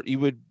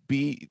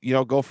be,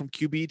 go from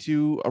QB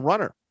to a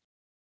runner,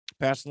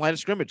 pass the line of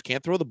scrimmage,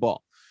 can't throw the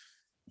ball.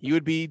 He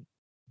would be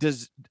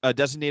a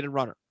designated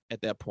runner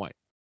at that point.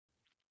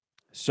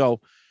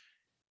 So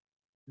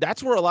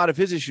that's where a lot of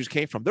his issues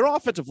came from. Their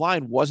offensive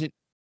line wasn't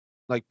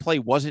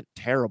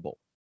terrible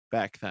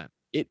back then.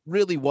 It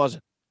really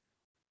wasn't.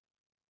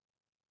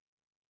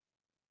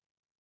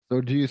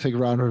 So do you think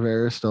Ron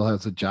Rivera still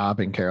has a job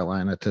in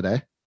Carolina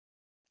today?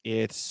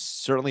 It's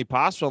certainly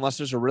possible, unless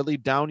there's a really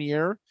down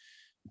year.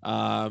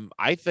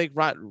 I think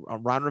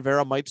Ron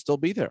Rivera might still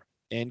be there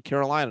in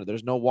Carolina.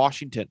 There's no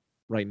Washington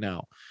right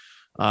now.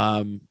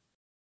 I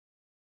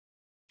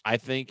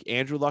think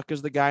Andrew Luck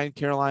is the guy in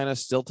Carolina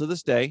still to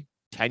this day.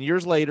 10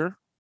 years later,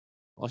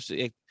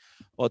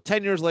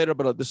 10 years later,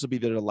 but this will be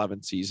their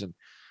 11th season.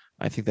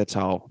 I think that's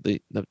how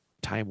the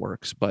time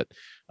works. But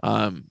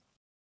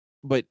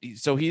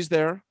so he's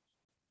there,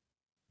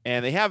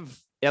 and they have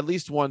at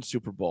least one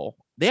Super Bowl.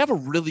 They have a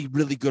really,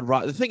 really good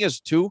roster. The thing is,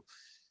 too,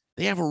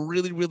 they have a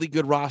really, really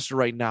good roster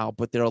right now,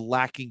 but they're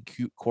lacking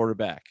cute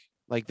quarterback.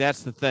 Like,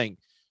 that's the thing.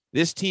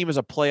 This team is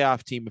a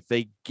playoff team if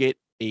they get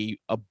a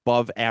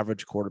above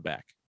average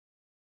quarterback.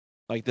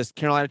 Like this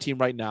Carolina team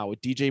right now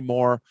with DJ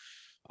Moore,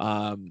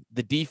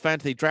 the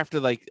defense they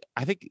drafted, I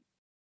think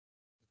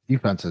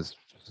defense is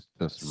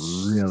just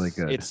really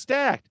good. It's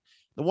stacked.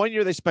 The one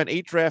year they spent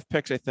 8 draft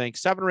picks, I think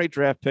 7 or 8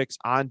 draft picks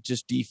on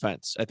just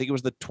defense. I think it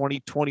was the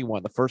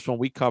 2021, the first one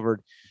we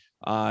covered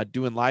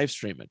doing live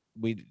streaming.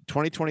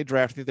 2020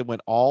 draft, I think they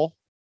went all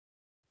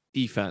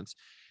defense.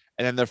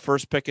 And then their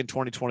first pick in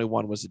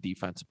 2021 was a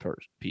defensive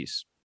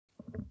piece.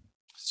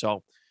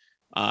 So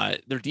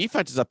their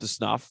defense is up to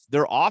snuff.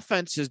 Their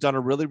offense has done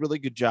a really, really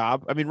good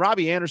job. I mean,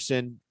 Robbie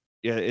Anderson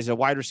is a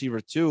wide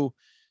receiver too.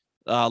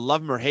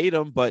 Love him or hate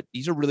him, but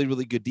he's a really,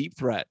 really good deep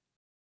threat.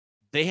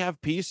 They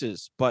have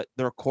pieces, but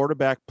their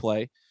quarterback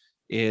play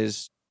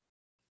has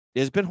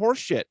been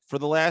horseshit for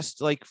the last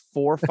 4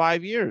 or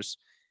 5 years.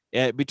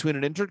 Between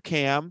an injured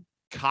Cam,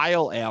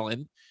 Kyle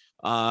Allen,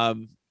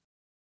 right?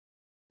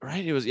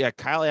 It was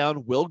Kyle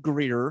Allen, Will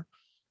Greer,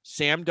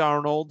 Sam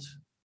Darnold.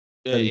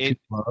 Teddy Two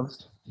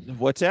Gloves.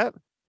 What's that?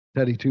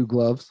 Teddy Two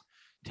Gloves.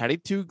 Teddy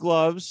Two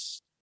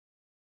Gloves.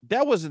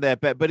 That wasn't that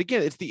bad, but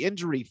again, it's the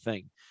injury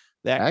thing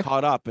that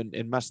caught up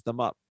and messed them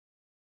up.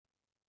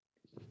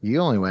 He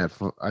only went.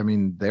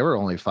 They were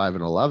only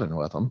 5-11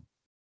 with him.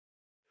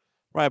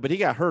 Right, but he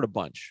got hurt a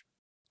bunch.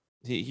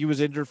 He was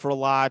injured for a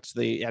lot.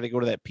 So they had to go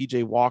to that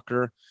PJ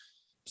Walker.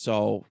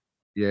 So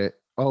yeah.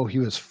 Oh, he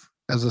was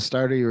as a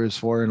starter. He was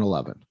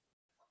 4-11.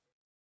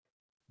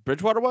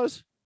 Bridgewater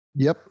was.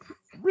 Yep.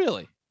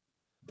 Really?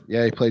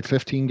 Yeah, he played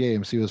 15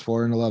 games. He was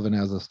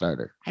 4-11 as a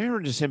starter. I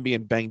remember just him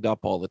being banged up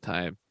all the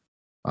time.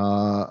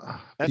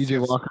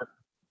 PJ Walker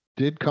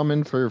did come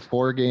in for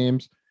 4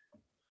 games,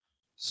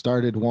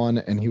 started 1,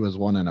 and he was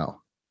 1-0.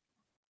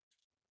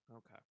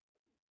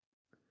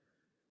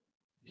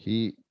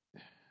 Okay.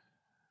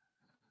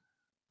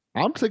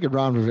 I'm thinking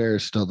Ron Rivera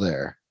is still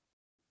there.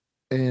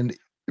 And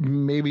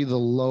maybe the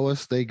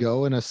lowest they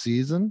go in a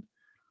season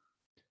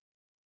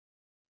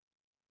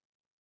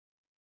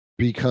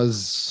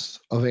because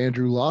of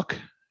Andrew Luck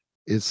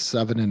is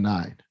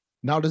 7-9.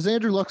 Now, does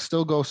Andrew Luck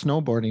still go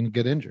snowboarding and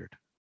get injured?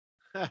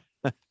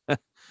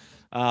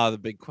 The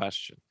big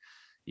question.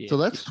 Yeah. So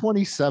that's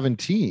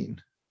 2017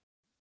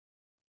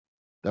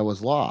 that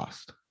was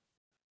lost.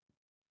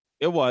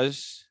 It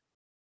was.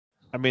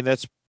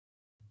 That's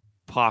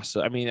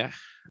possible.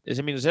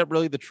 Is that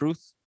really the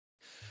truth?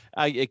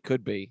 It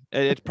could be.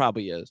 It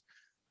probably is.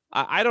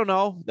 I don't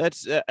know.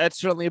 That's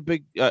certainly a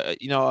big,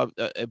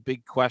 a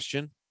big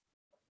question.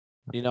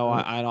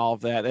 On all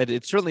of that.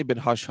 It's certainly been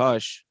hush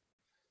hush.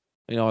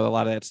 With a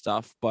lot of that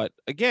stuff. But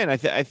again, I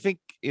think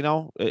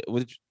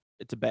that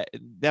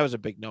was a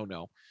big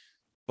no.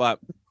 But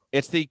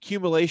it's the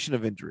accumulation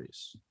of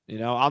injuries.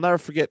 I'll never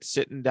forget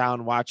sitting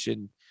down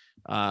watching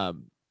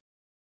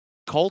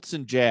Colts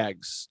and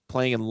Jags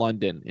playing in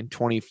London in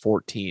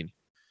 2014.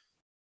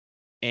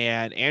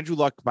 And Andrew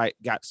Luck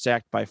got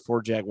sacked by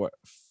four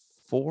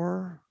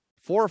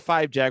or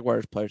five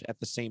Jaguars players at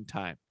the same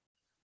time.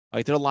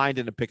 Like their line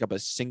didn't pick up a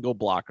single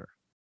blocker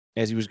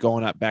as he was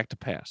going up back to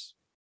pass.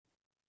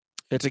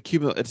 It's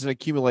an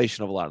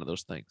accumulation of a lot of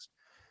those things.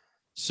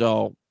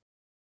 So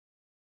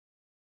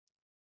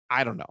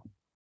I don't know.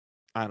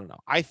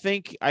 I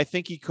think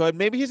he could.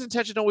 Maybe his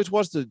intention always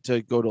was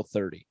to go to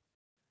 30.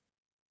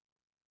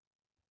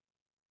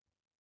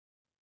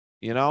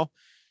 You know?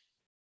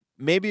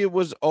 Maybe it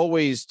was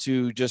always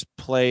to just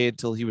play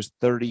until he was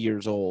 30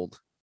 years old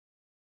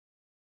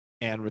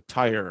and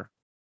retire.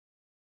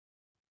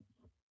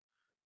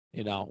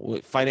 You know,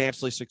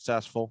 financially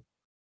successful.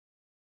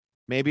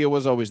 Maybe it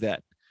was always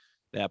that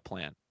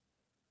plan.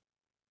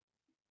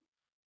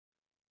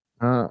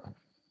 But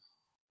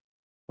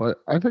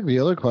I think the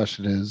other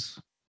question is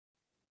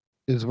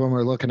when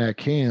we're looking at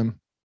Cam,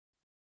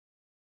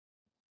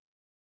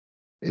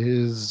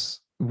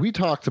 we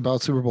talked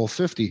about Super Bowl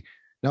 50.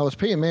 Now, is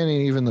Peyton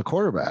Manning even the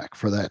quarterback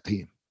for that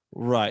team?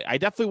 Right. I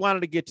definitely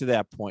wanted to get to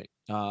that point.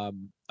 Yeah,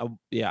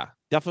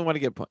 definitely want to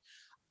get a point.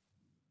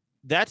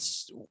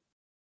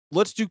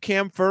 Let's do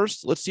Cam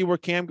first. Let's see where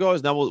Cam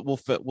goes. Now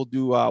we'll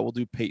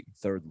do Peyton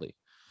thirdly.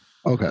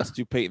 Okay. Let's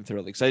do Peyton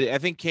thirdly. Because I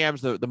think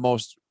Cam's the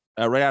most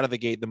right out of the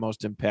gate, the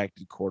most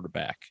impacted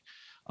quarterback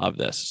of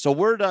this. So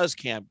where does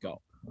Cam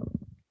go?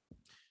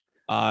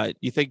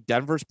 You think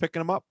Denver's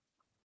picking him up?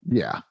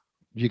 Yeah.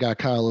 You got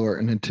Kyle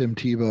Orton and Tim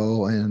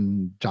Tebow,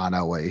 and John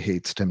Elway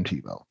hates Tim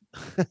Tebow.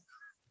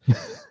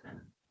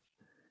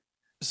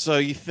 So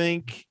you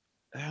think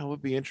that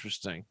would be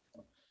interesting?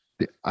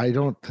 I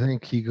don't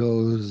think he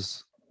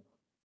goes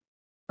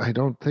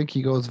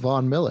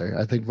Von Miller.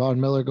 I think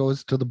Von Miller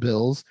goes to the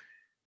Bills,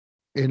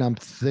 and I'm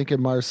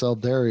thinking Marcel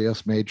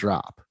Darius may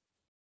drop.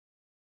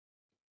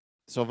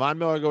 So Von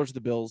Miller goes to the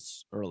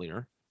Bills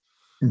earlier.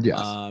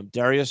 Yes.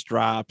 Darius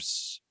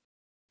drops.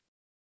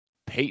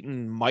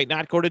 Peyton might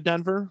not go to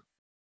Denver.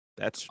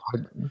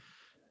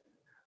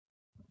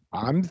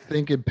 I'm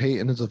thinking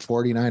Peyton is a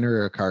 49er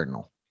or a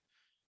Cardinal.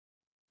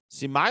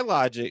 See, my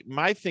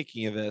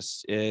thinking of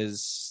this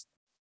is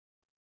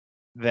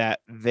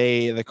that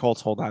the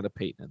Colts hold on to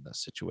Peyton in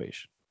this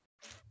situation.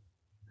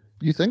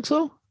 You think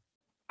so?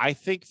 I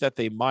think that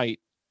they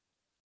might.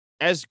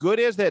 As good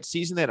as that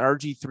season that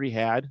RG3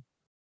 had,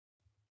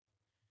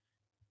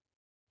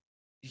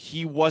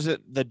 he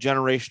wasn't the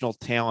generational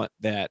talent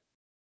that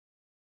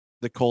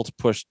the Colts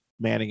pushed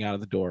Manning out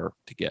of the door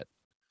to get.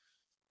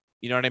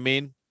 You know what I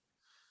mean?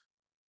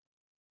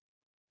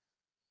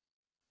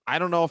 I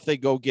don't know if they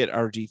go get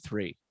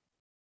RG3.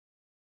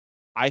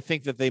 I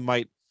think that they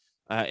might,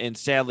 and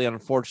sadly,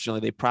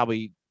 unfortunately, they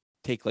probably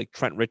take like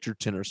Trent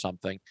Richardson or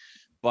something,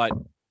 but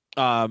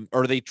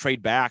or they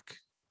trade back,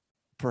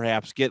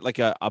 perhaps get like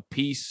a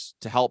piece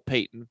to help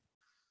Peyton.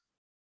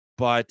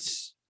 But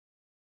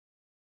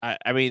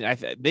I mean,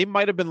 they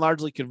might have been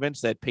largely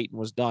convinced that Peyton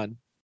was done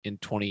in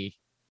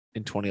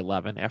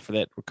 2011 after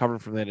that, recovering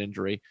from that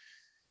injury,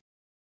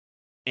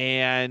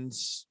 and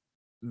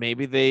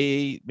maybe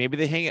they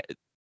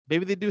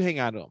do hang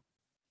on to him.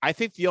 I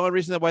think the only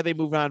reason why they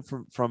moved on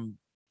from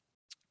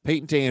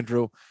Peyton to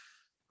Andrew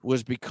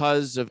was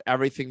because of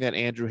everything that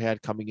Andrew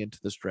had coming into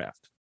this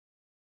draft.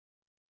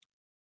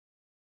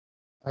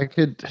 I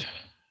could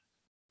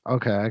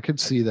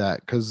see that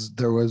because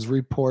there was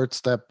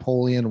reports that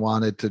Polian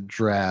wanted to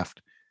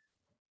draft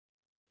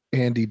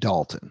Andy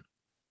Dalton.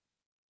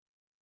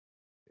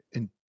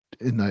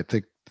 And I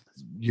think,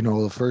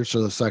 the first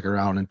or the second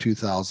round in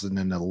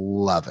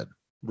 2011.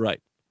 Right.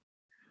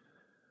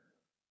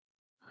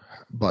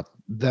 But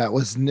that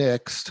was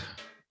nixed.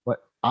 But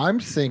I'm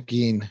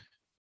thinking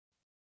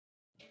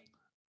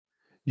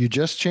you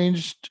just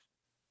changed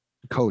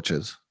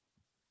coaches,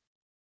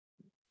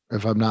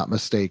 if I'm not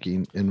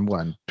mistaken, in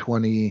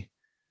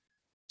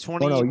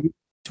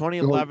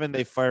 2011,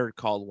 they fired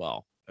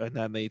Caldwell, and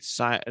then they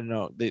signed.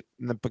 No, and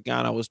then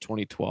Pagano was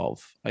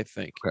 2012, I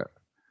think. Okay.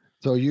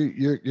 So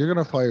you're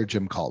gonna fire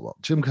Jim Caldwell.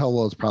 Jim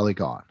Caldwell is probably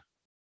gone.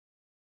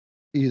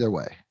 Either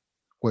way,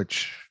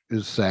 which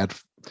is sad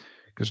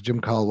because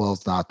Jim Caldwell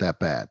is not that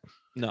bad.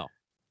 No.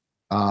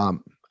 I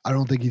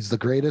don't think he's the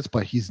greatest,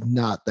 but he's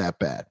not that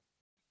bad.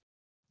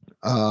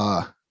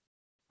 I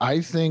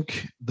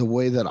think the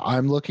way that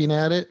I'm looking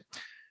at it,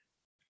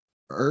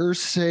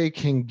 Irsay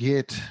can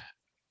get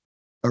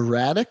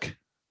erratic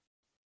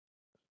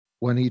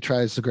when he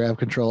tries to grab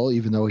control,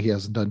 even though he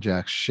hasn't done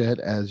jack shit,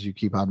 as you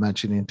keep on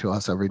mentioning to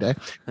us every day.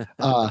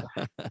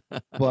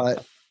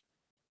 But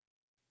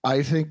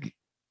I think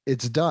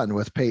it's done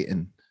with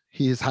Peyton.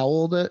 He's how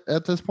old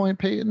at this point,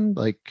 Peyton?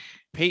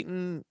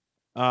 Peyton,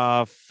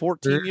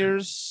 14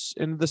 years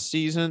into the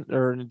season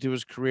or into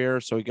his career.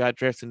 So he got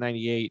drafted in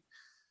 98.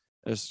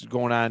 This is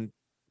going on,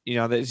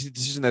 the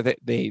decision that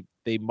they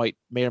may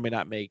or may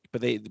not make, but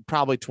they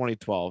probably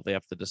 2012, they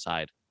have to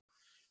decide.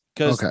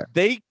 Because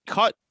they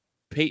cut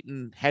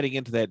Peyton heading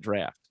into that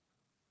draft.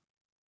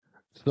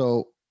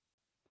 So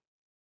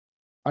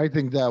I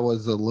think that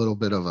was a little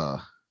bit of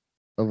a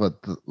of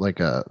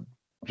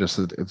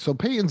so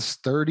Peyton's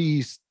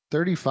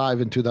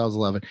 35 in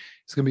 2011.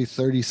 He's going to be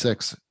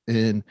 36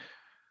 in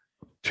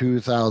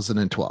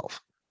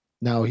 2012.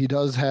 Now he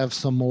does have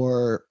some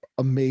more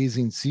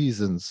amazing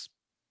seasons,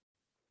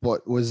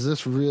 but was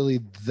this really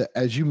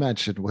as you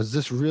mentioned, was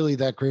this really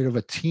that great of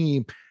a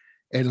team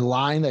and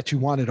line that you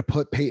wanted to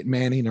put Peyton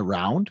Manning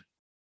around?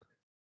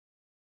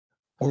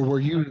 Or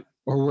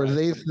were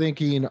they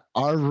thinking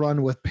our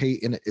run with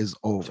Peyton is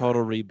over?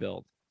 Total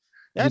rebuild.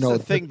 That's the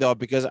thing, though,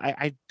 because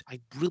I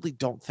really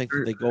don't think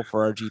that they go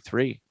for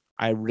RG3.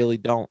 I really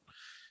don't.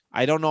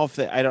 I don't know if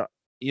I don't.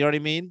 You know what I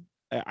mean?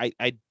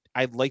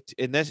 I'd like to.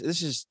 And this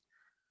is.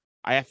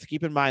 I have to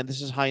keep in mind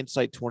this is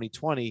hindsight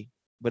 2020,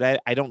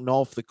 but I don't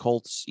know if the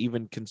Colts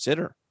even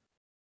consider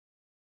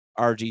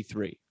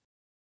RG3.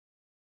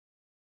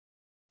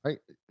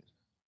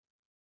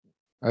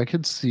 I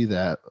could see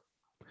that,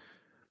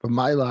 but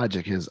my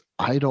logic is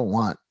I don't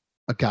want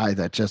a guy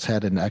that just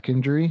had a neck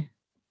injury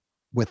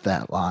with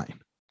that line.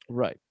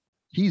 Right.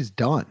 He's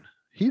done.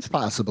 He's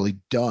possibly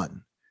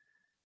done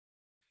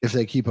if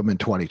they keep him in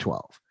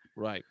 2012.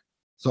 Right.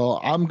 So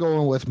I'm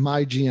going with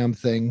my GM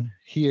thing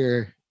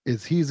here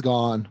is he's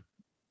gone.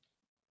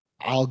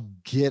 I'll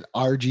get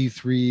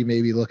RG3,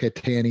 maybe look at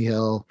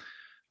Tannehill.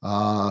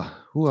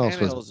 Who else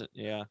was it?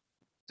 Yeah.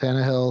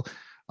 Tannehill.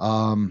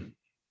 I'm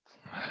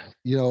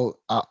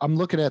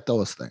looking at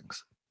those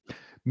things.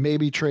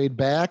 Maybe trade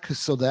back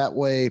so that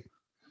way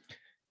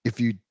if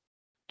you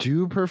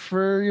do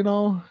prefer,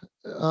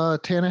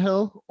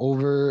 Tannehill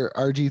over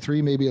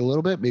RG3 maybe a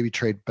little bit, maybe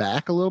trade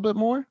back a little bit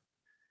more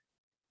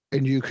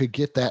and you could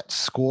get that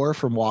score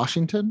from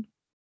Washington.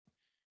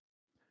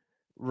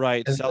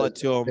 Right. Sell it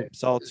to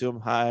him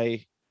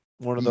high,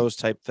 one of those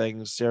type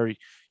things. There,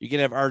 you can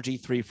have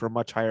RG3 for a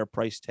much higher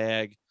price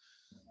tag.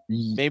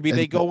 Maybe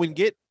they go and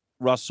get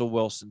Russell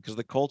Wilson because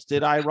the Colts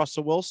did eye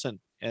Russell Wilson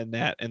in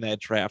that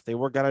draft. They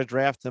were going to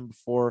draft him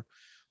before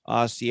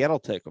Seattle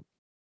took him.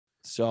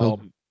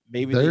 So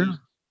maybe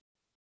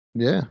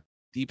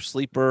deep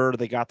sleeper,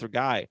 they got their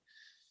guy.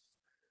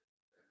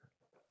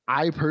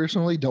 I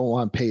personally don't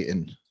want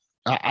Peyton.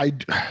 I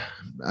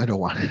don't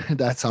want it.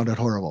 That sounded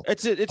horrible.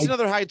 It's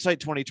another hindsight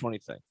 2020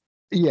 thing.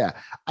 Yeah,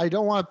 I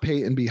don't want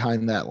Peyton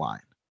behind that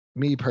line.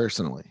 Me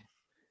personally,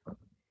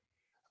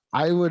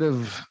 I would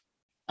have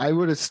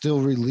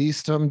still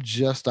released him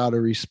just out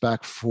of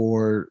respect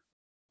for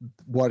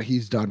what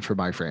he's done for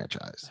my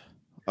franchise.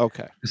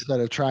 Okay. Instead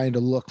of trying to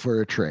look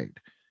for a trade.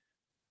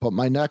 But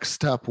my next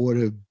step would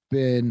have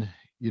been,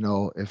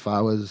 if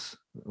I was,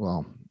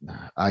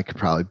 I could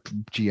probably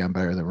GM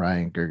better than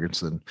Ryan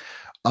Gergensen.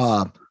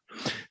 I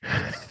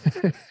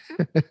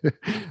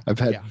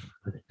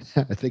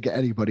think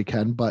anybody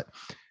can, but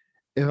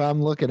if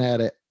I'm looking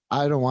at it,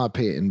 I don't want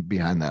Peyton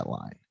behind that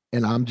line.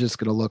 And I'm just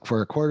going to look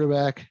for a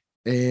quarterback.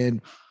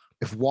 And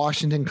if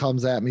Washington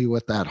comes at me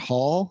with that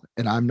haul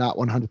and I'm not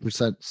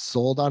 100%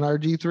 sold on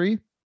RG3,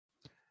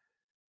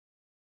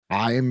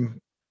 I'm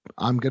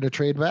going to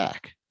trade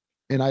back.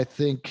 And I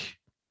think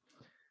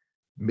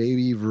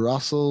maybe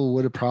Russell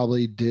would have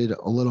probably did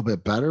a little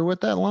bit better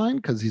with that line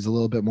because he's a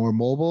little bit more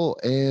mobile,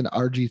 and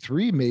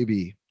RG3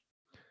 maybe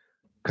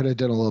could have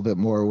done a little bit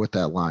more with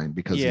that line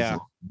because he's a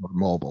little more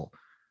mobile.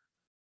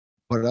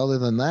 But other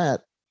than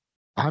that,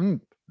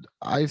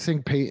 I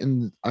think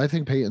Peyton's a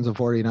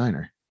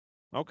 49er.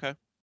 Okay.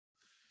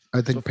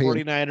 I think so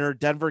 49er,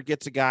 Denver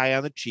gets a guy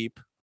on the cheap,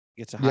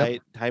 gets a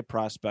high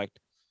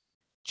prospect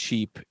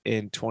cheap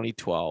in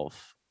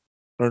 2012.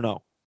 Or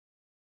no.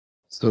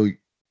 So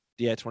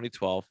yeah,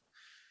 2012.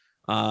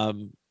 Or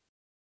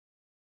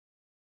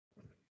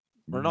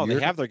no,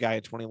 they have their guy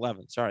in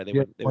 2011. Sorry, they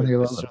would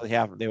necessarily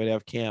have. They would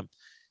have Cam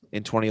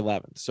in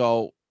 2011.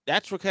 So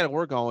that's what kind of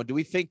we're going. Do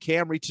we think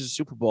Cam reaches a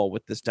Super Bowl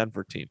with this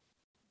Denver team?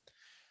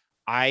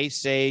 I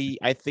think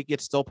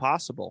it's still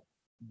possible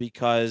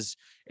because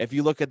if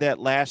you look at that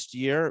last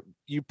year,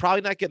 you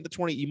probably not getting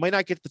you might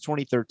not get the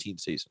 2013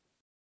 season.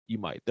 You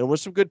might. There were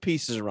some good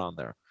pieces around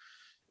there.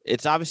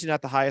 It's obviously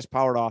not the highest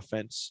powered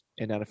offense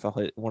in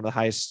NFL, one of the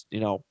highest,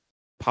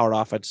 powered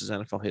offenses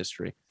in NFL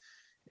history.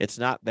 It's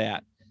not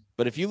that.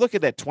 But if you look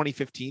at that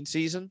 2015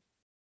 season,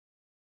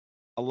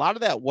 a lot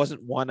of that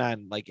wasn't won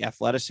on like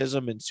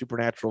athleticism and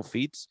supernatural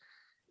feats.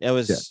 It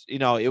was,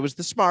 it was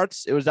the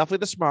smarts. It was definitely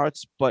the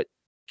smarts, but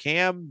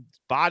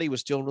Cam's body was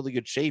still in really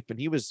good shape and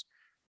he was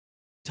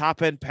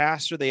top end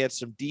passer. They had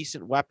some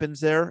decent weapons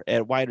there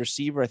at wide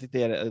receiver. I think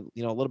they had a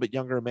little bit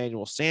younger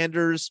Emmanuel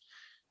Sanders.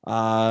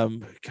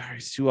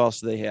 Guys, who else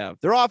do they have?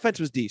 Their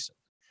offense was decent.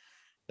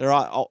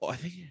 I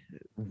think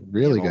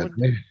really good.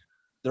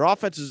 Their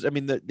offense is,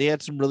 they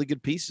had some really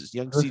good pieces.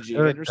 Young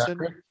CJ Anderson,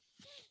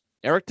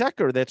 Eric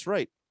Decker. That's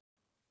right.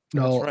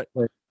 No, that's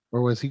right.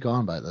 Or was he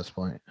gone by this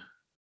point?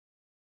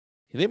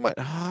 They might.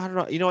 I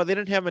don't know. They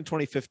didn't have him in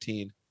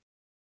 2015.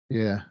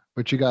 Yeah,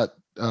 but you got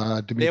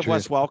Demetrius. They have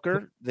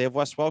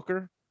Wes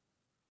Welker.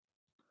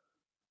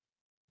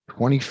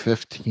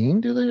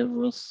 2015. Do they have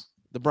us?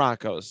 The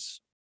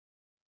Broncos.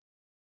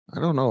 I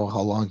don't know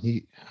how long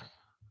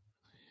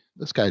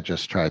this guy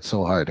just tried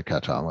so hard to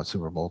catch on with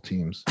Super Bowl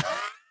teams.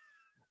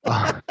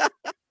 Uh,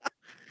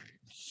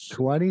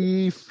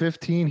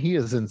 2015, he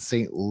is in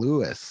St.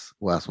 Louis,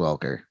 Wes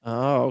Welker.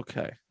 Oh,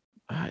 okay.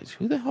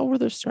 Who the hell were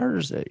their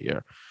starters that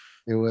year?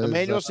 It was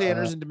Emmanuel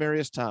Sanders and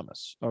Demaryius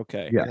Thomas.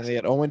 Okay. Yes. And then they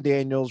had Owen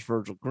Daniels,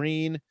 Virgil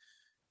Green.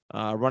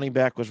 Running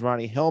back was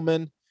Ronnie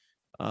Hillman.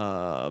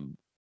 This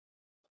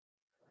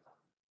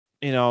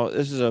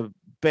is a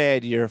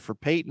bad year for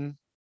Peyton.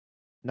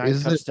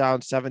 9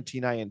 touchdowns,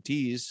 17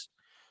 INTs.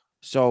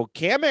 So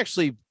Cam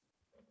actually,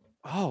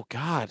 oh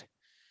God.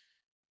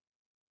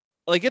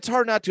 Like, it's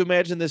hard not to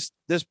imagine this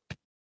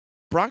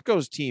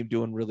Broncos team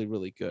doing really,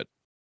 really good.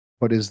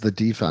 But is the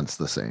defense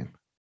the same?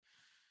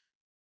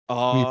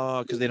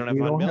 Oh, because they don't have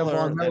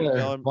Von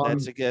Miller.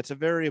 That's a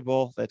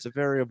variable. That's a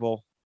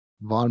variable.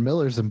 Von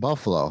Miller's in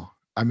Buffalo.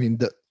 I mean,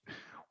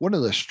 one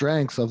of the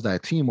strengths of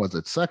that team was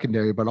its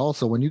secondary, but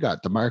also when you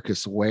got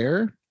DeMarcus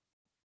Ware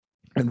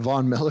and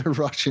Von Miller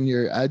rushing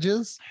your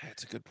edges.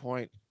 That's a good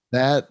point.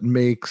 That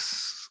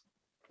makes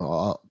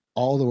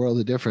all the world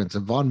of difference.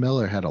 And Von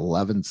Miller had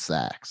 11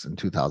 sacks in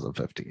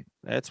 2015.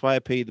 That's why I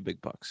paid the big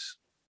bucks.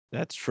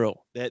 That's true.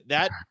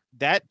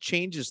 That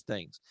changes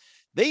things.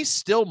 They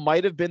still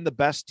might have been the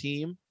best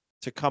team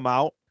to come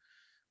out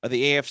of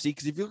the AFC.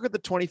 Because if you look at the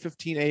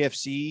 2015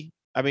 AFC,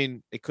 I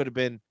mean, it could have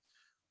been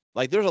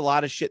like, there's a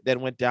lot of shit that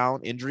went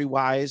down injury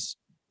wise.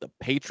 The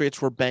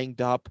Patriots were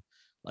banged up,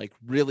 like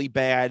really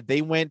bad.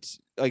 They went,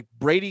 like,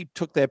 Brady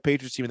took that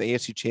Patriots team in the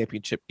AFC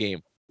Championship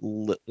game,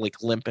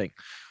 like limping.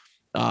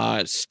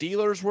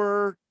 Steelers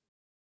were,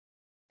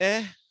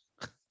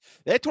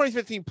 That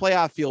 2015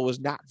 playoff field was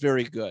not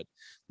very good.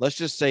 Let's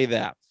just say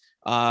that.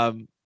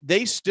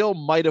 They still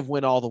might have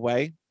went all the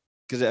way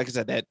because, like I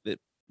said, that the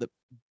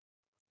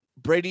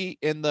Brady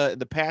and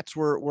the Pats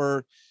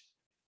were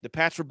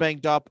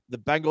banged up. The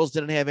Bengals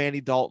didn't have Andy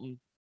Dalton,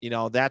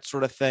 that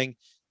sort of thing.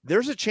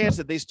 There's a chance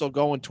that they still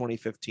go in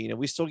 2015, and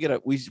we still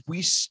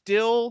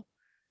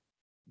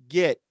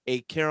get a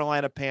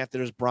Carolina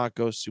Panthers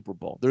Broncos Super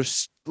Bowl.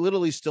 There's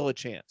literally still a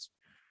chance.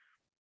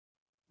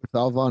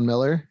 Without Von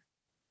Miller,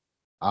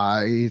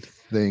 I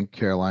think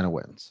Carolina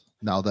wins.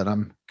 Now that I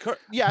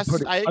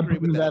agree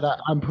with that.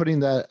 I'm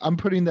putting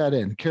that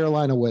in.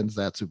 Carolina wins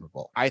that Super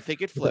Bowl. I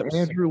think it flips.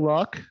 Andrew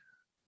Luck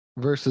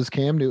versus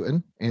Cam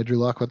Newton. Andrew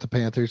Luck with the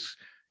Panthers,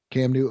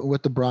 Cam Newton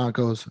with the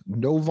Broncos.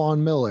 No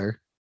Von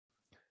Miller.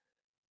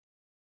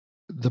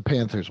 The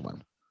Panthers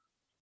win.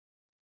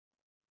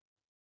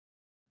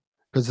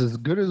 Because as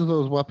good as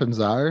those weapons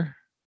are,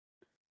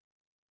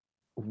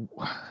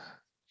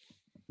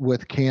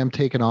 with Cam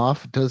taken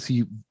off, does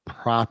he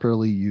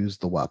properly use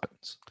the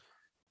weapons?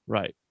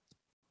 Right.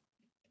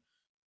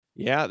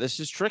 Yeah, this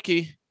is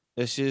tricky.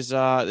 This is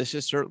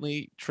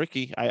certainly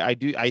tricky.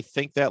 I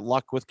think that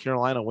Luck with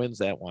Carolina wins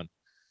that one.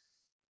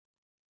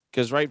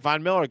 Because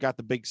Von Miller got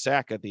the big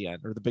sack at the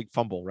end, or the big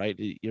fumble, right?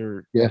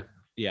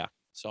 Yeah.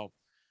 So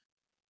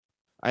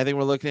I think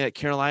we're looking at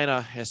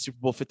Carolina as Super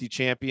Bowl 50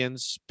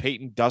 champions.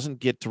 Peyton doesn't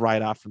get to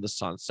ride off from the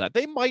sunset.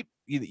 They might,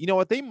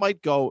 they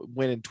might go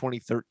win in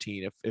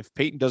 2013 if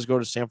Peyton does go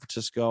to San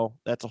Francisco.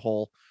 That's a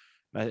whole,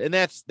 and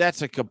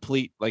that's a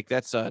complete, like,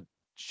 that's a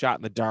shot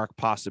in the dark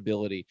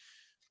possibility.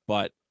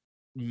 But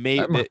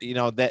maybe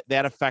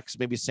that affects,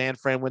 maybe San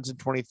Fran wins in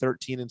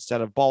 2013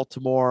 instead of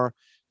Baltimore.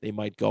 They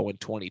might go in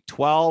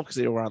 2012 because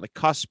they were on the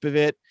cusp of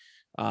it.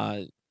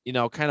 Kind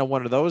of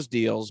one of those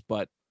deals.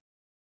 But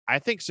I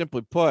think,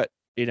 simply put,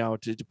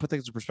 to put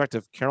things in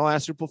perspective, Carolina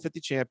Super Bowl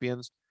 50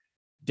 champions.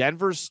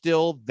 Denver's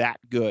still that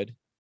good.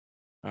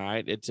 All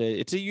right. It's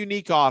a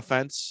unique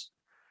offense.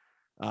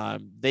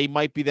 They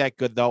might be that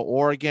good, though.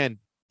 Or again,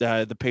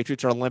 the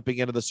Patriots are limping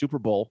into the Super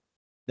Bowl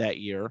that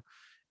year,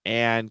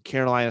 and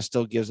Carolina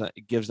still gives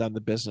them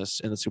the business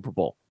in the Super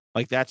Bowl.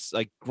 Like, that's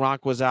like,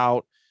 Gronk was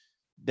out.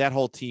 That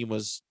whole team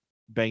was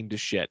banged to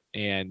shit.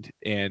 And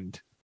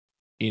it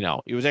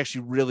was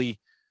actually really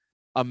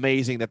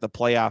amazing that the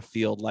playoff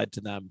field led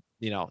to them,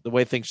 the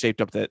way things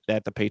shaped up, that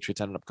the Patriots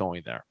ended up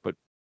going there. But,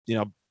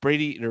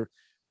 Brady or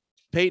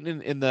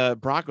Peyton in the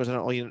Broncos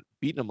ended up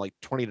beating them like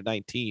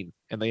 20-19,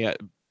 and the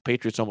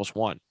Patriots almost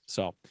won.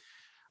 So,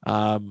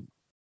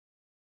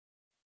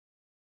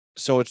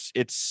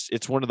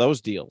 it's one of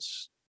those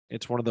deals.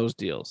 It's one of those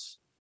deals.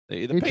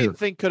 The Peyton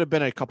thing could have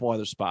been a couple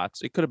other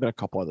spots. It could have been a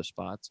couple other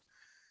spots.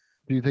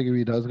 Do you think if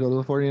he does go to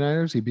the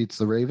 49ers, he beats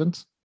the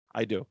Ravens?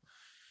 I do.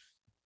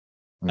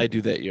 I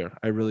do that year.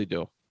 I really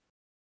do.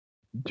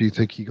 Do you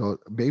think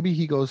maybe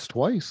he goes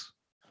twice?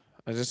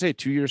 As I say,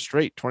 2 years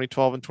straight,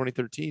 2012 and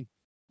 2013.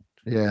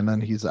 Yeah, and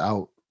then he's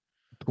out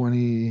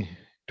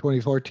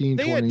 2014.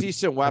 They had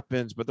decent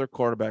weapons, but their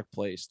quarterback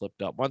play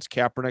slipped up. Once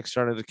Kaepernick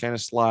started to kind of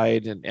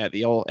slide and at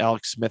the old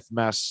Alex Smith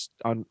mess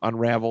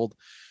unraveled,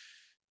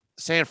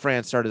 San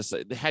Fran started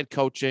the head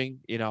coaching,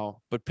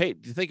 but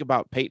you think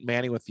about Peyton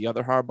Manning with the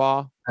other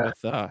Harbaugh, it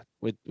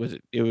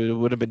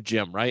would have been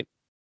Jim, right?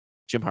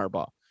 Jim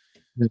Harbaugh.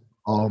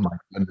 Oh my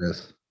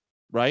goodness.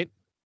 Right?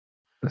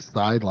 The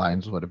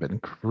sidelines would have been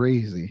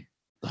crazy.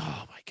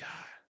 Oh my God.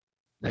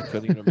 I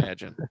couldn't even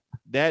imagine.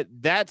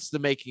 That's the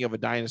making of a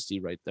dynasty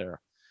right there.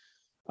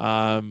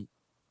 Let's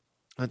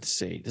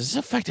see. Does this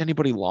affect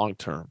anybody long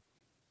term?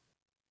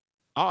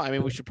 Oh, I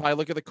mean, we should probably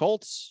look at the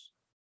Colts.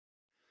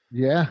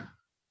 Yeah.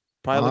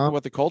 Probably look at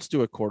what the Colts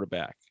do at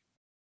quarterback.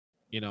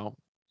 You know.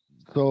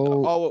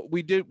 So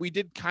we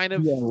did kind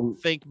of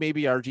think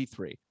maybe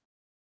RG3.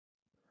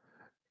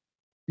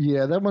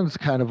 Yeah, that one's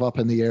kind of up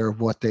in the air of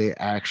what they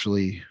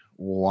actually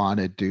want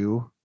to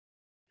do.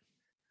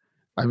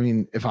 I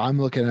mean, if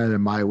I'm looking at it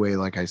my way,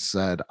 like I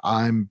said,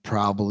 I'm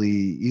probably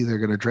either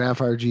going to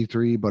draft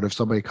RG3, but if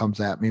somebody comes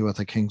at me with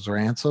a King's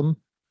ransom,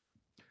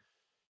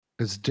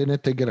 because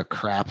didn't they get a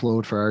crap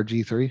load for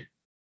RG3?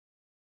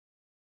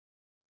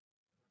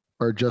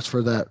 Or just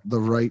for the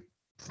right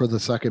for the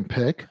second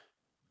pick?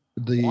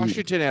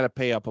 Washington had to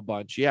pay up a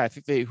bunch. Yeah, I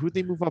think who'd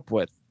they move up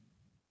with?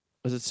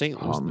 Was it St.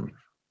 Louis?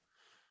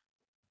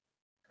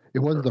 It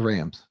was the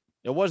Rams.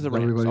 It was the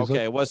Rams.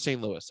 Okay, it was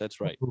St. Louis.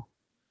 That's right.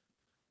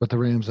 But the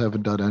Rams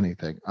haven't done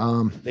anything.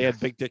 They had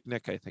Big Dick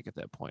Nick, I think, at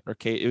that point, or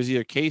it was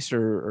either Case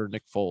or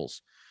Nick Foles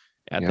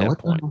at that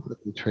point. What did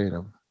they trade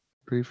him?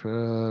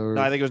 No,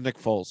 I think it was Nick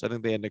Foles. I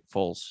think they had Nick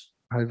Foles.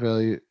 High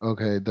value.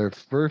 Okay, their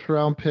first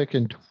round pick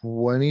in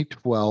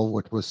 2012,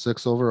 which was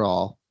 6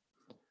 overall.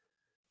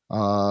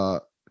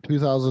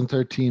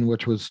 2013,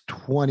 which was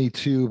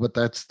 22, but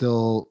that's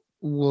still,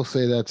 we'll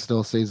say that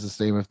still stays the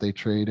same if they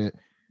trade it.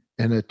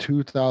 And a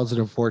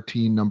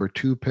 2014 number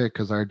 2 pick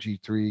because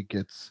RG3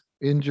 gets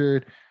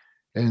injured,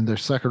 and their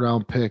second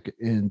round pick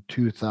in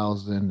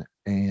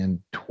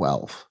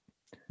 2012.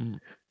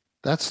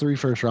 That's 3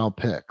 first round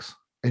picks,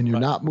 and you're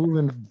not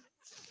moving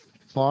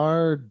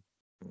far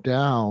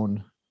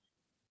down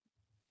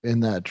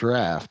in that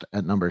draft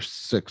at number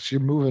 6.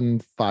 You're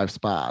moving 5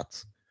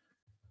 spots.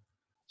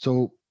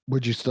 So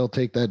would you still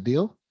take that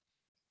deal?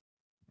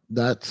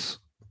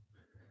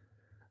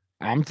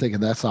 I'm thinking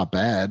that's not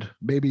bad.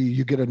 Maybe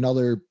you get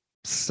another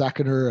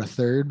second or a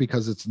third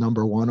because it's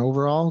number 1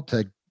 overall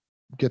to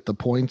get the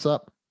points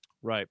up.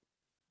 Right.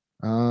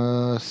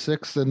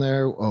 6th in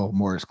there. Oh,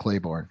 Morris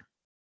Claiborne.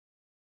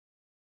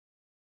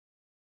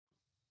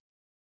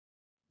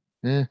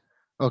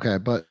 Okay,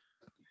 but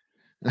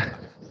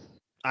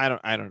I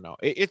don't know.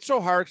 It's so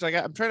hard because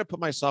I'm trying to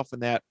put myself in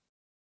that,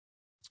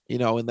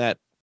 in that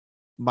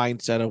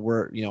mindset of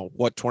where,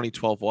 what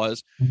 2012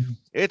 was.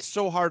 It's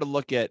so hard to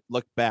look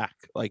back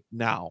like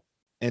now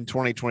in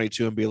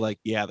 2022 and be like,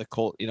 yeah, the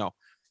Colts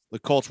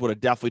would have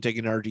definitely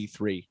taken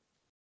RG3,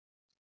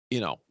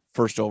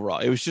 first overall.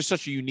 It was just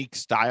such a unique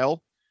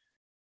style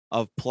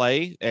of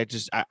play. It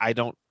just, I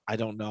don't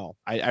know.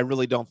 I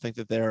really don't think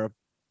that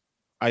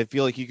I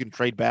feel like you can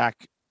trade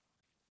back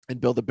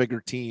and build a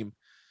bigger team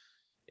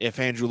if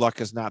Andrew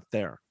Luck is not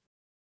there.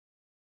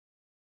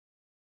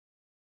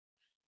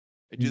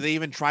 Do they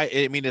even try?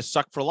 I mean, is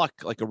suck for luck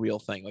like a real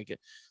thing? Like,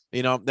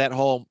 that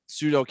whole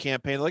pseudo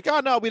campaign, like,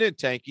 oh no, we didn't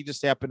tank. We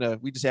just happened to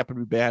be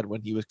bad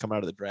when he was coming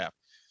out of the draft.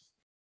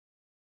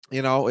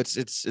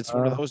 It's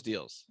one of those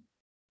deals.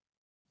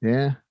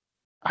 Yeah,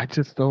 I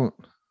just don't.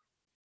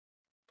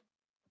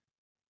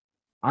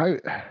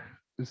 I'm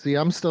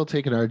still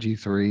taking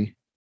RG3,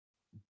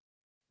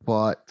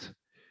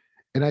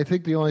 and I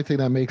think the only thing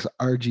that makes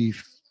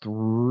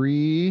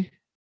RG3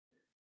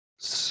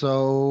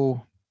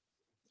 so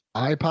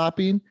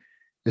eye-popping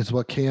is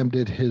what Cam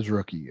did his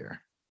rookie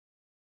year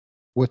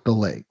with the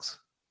legs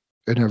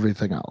and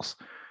everything else.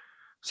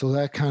 So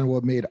that kind of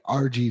what made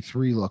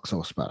RG3 look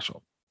so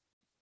special.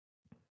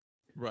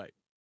 Right.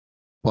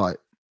 But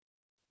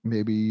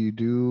maybe you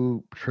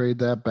do trade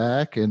that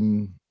back,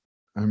 and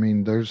I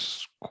mean,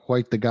 there's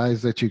quite the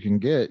guys that you can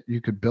get. You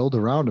could build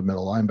around a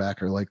middle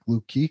linebacker like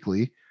Luke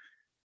Kuechly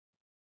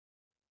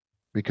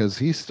because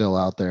he's still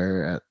out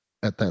there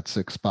at that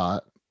 6th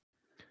spot.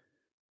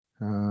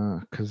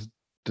 Because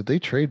did they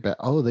trade back?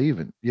 Oh,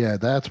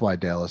 that's why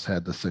Dallas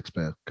had the 6th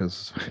pick,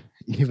 because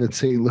even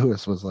St.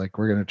 Louis was like,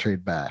 we're going to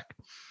trade back.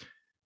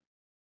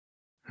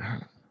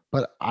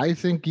 But I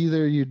think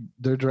either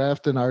they're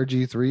drafting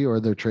RG3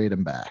 or they're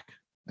trading back,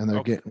 and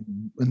they're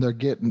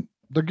getting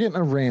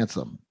a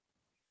ransom.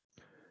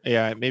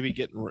 Yeah, maybe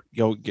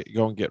go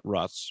and get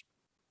Russ.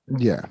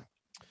 Yeah.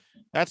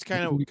 That's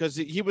kind of because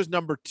he was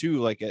number 2.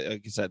 Like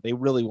I said, they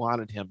really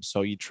wanted him.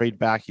 So you trade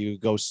back, you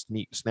go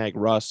snag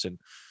Russ, and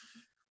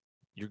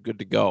you're good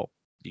to go.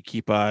 You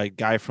keep a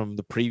guy from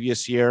the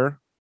previous year,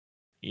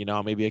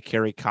 maybe a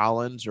Kerry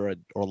Collins or a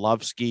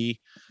Orlovsky.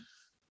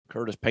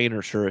 Curtis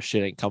Painter sure as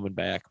shit ain't coming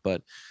back,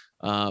 but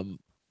you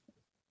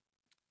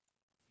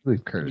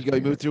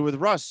move through with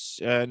Russ,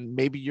 and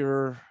maybe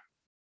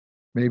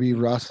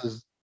Russ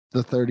is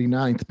the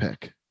 39th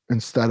pick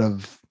instead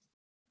of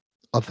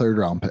a 3rd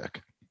round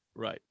pick.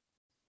 Right.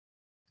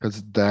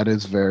 Because that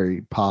is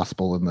very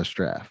possible in this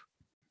draft.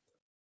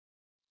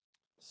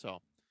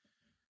 So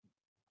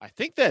I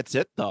think that's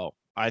it, though.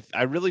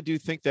 I really do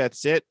think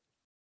that's it.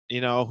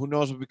 Who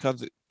knows what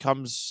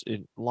comes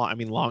in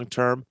long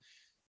term,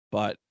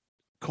 but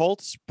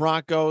Colts,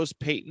 Broncos,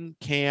 Peyton,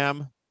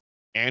 Cam,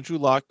 Andrew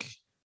Luck,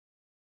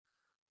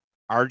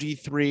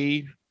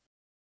 RG3.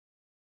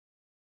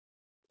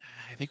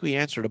 I think we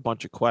answered a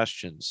bunch of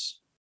questions.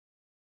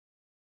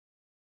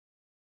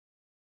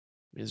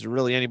 Is there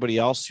really anybody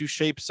else who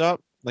shapes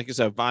up? Like I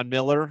said, Von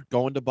Miller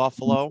going to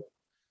Buffalo.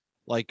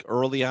 like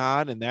early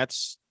on, and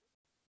that's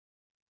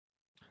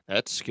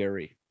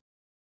scary.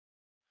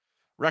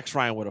 Rex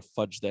Ryan would have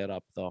fudged that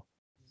up, though.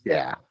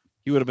 Yeah.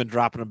 He would have been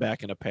dropping him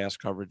back into pass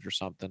coverage or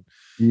something.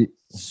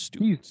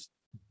 Stupid.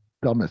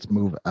 Dumbest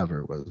move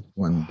ever was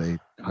when they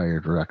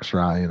hired Rex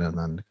Ryan and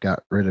then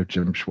got rid of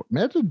Jim Schwartz.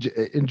 Imagine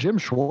in Jim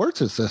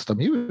Schwartz's system,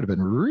 he would have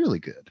been really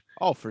good.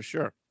 Oh, for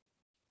sure.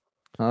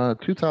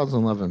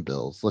 2011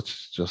 Bills.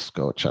 Let's just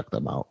go check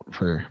them out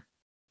for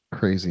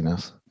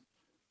craziness.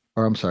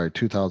 Or I'm sorry,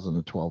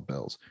 2012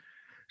 Bills.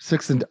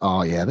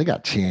 Oh yeah, they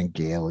got Chan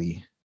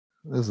Gailey.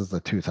 This is the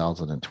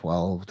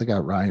 2012. They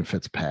got Ryan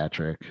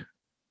Fitzpatrick.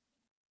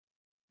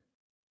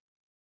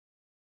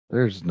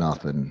 There's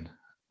nothing.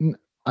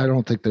 I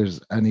don't think there's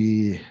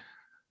any.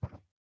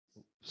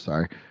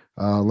 Sorry.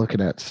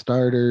 Looking at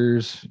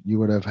starters, you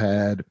would have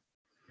had.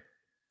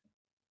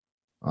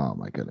 Oh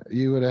my goodness.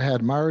 You would have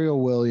had Mario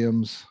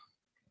Williams.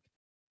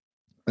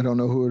 I don't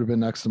know who would have been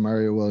next to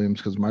Mario Williams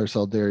because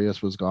Marcel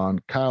Darius was gone.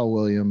 Kyle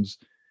Williams,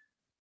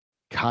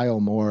 Kyle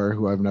Moore,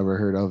 who I've never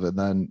heard of. And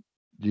then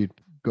you'd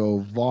go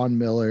Vaughn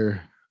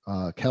Miller,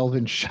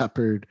 Kelvin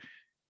Shepard,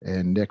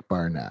 and Nick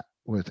Barnett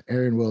with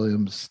Aaron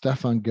Williams,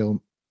 Stephon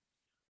Gilmore.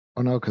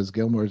 Oh, no, because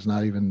Gilmore's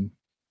not even.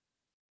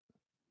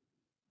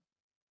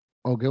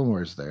 Oh,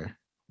 Gilmore's there.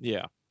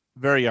 Yeah.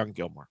 Very young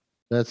Gilmore.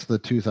 That's the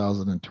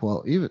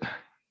 2012. Even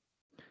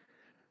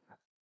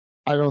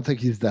I don't think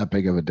he's that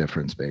big of a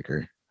difference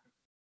maker.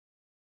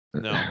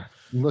 No.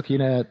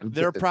 Looking at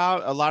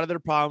a lot of their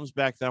problems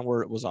back then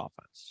was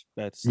offense.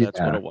 That's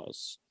what it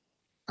was.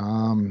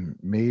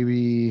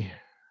 Maybe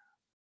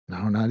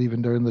no, not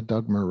even during the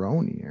Doug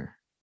Marrone year.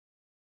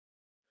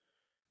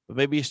 But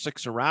maybe he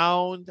sticks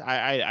around.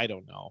 I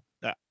don't know.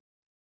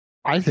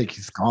 I think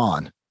he's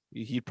gone.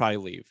 He'd probably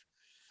leave.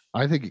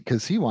 I think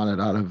because he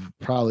wanted out of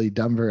probably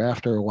Denver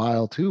after a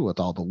while too, with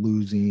all the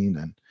losing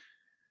and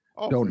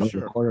don't know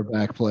the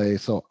quarterback play.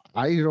 So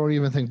I don't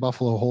even think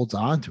Buffalo holds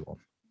on to him.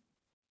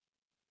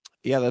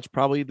 Yeah, that's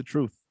probably the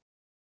truth.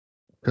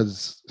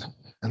 Because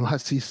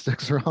unless he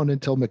sticks around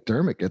until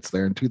McDermott gets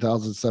there in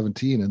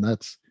 2017, and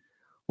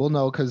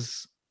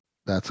because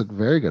that's a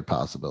very good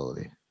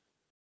possibility.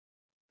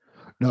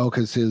 No,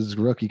 because his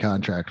rookie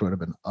contract would have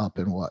been up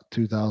in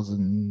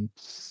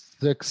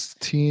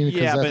 2016.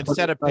 Yeah, but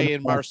instead of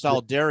paying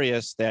Marcel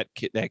Darius that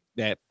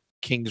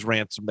King's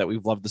ransom that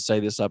we've loved to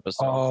say this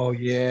episode. Oh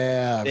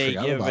yeah, they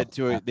give it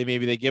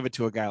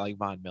to a guy like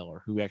Von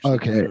Miller who actually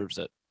deserves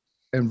it.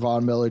 And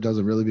Von Miller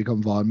doesn't really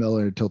become Von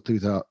Miller until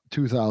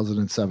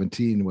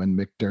 2017 when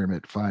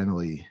McDermott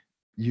finally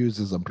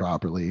uses him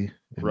properly.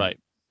 Right.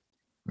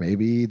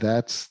 Maybe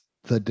that's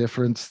the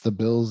difference the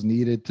Bills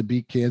needed to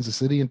beat Kansas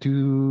City in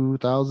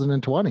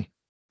 2020.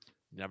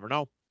 Never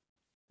know.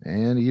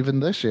 And even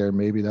this year,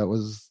 maybe that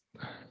was.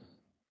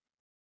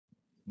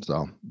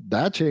 So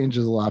that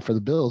changes a lot for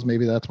the Bills.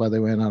 Maybe that's why they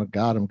went out and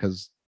got him,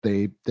 because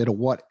they did a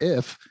what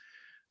if.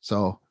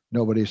 So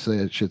nobody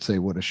should say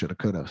woulda, shoulda,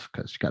 coulda,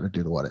 because you got to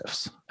do the what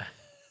ifs.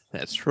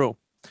 That's true.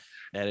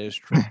 That is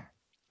true.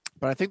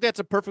 But I think that's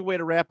a perfect way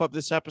to wrap up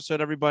this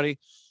episode, everybody.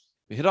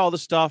 We hit all the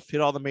stuff, hit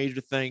all the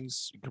major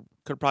things.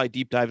 Could probably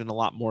deep dive into a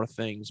lot more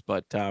things,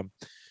 but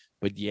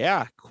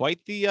yeah,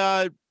 quite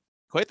the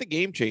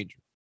game changer.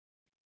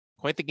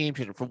 Quite the game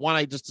changer. For one,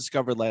 I just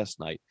discovered last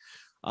night.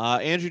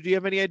 Andrew, do you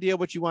have any idea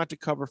what you want to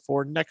cover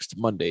for next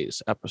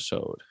Monday's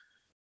episode?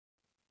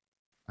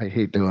 I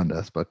hate doing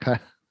this, but kind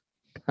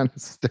of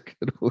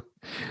sticking with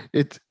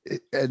it.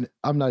 And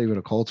I'm not even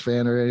a Colts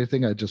fan or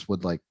anything. I just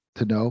would like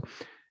to know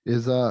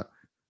is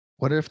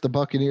what if the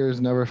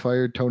Buccaneers never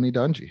fired Tony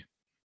Dungy?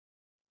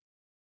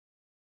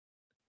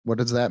 What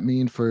does that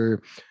mean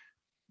for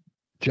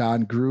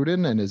John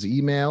Gruden and his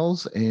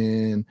emails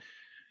and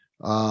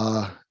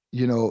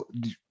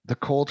the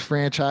Colts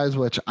franchise,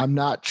 which we're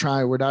not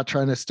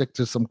trying to stick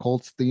to some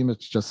Colts theme.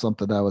 It's just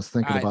something I was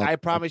thinking about. I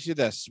promise you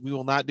this. We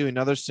will not do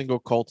another single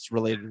Colts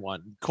related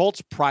one.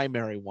 Colts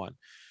primary one.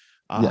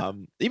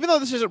 Even though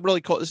this isn't really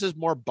Colts, this is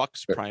more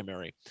Bucks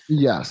primary.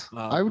 Yes.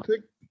 I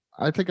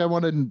think I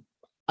want to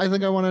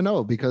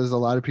know, because a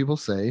lot of people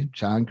say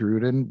John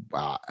Gruden,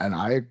 and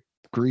I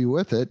agree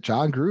with it.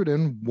 John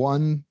Gruden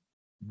won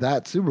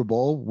that Super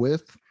Bowl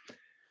with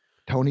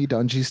Tony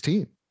Dungy's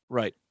team.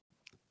 Right.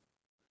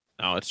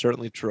 No, it's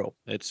certainly true.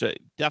 It's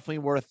definitely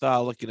worth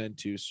looking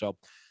into. So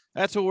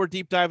that's what we're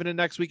deep diving in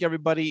next week,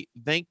 everybody.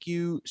 Thank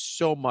you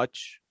so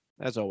much,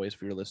 as always,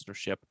 for your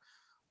listenership.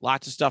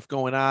 Lots of stuff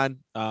going on.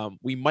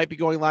 We might be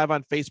going live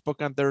on Facebook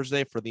on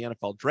Thursday for the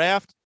NFL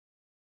draft.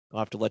 I'll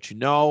have to let you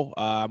know.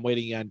 I'm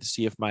waiting on to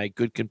see if my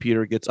good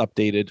computer gets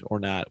updated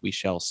or not. We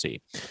shall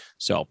see.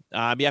 So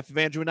on behalf of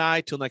Andrew and I,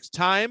 till next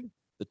time,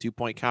 the 2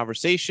 Point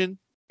Conversation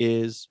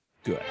is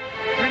good.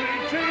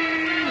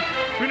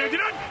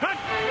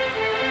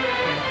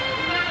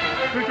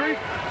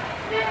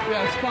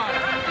 Yeah, spot.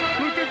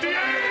 Blue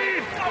 58.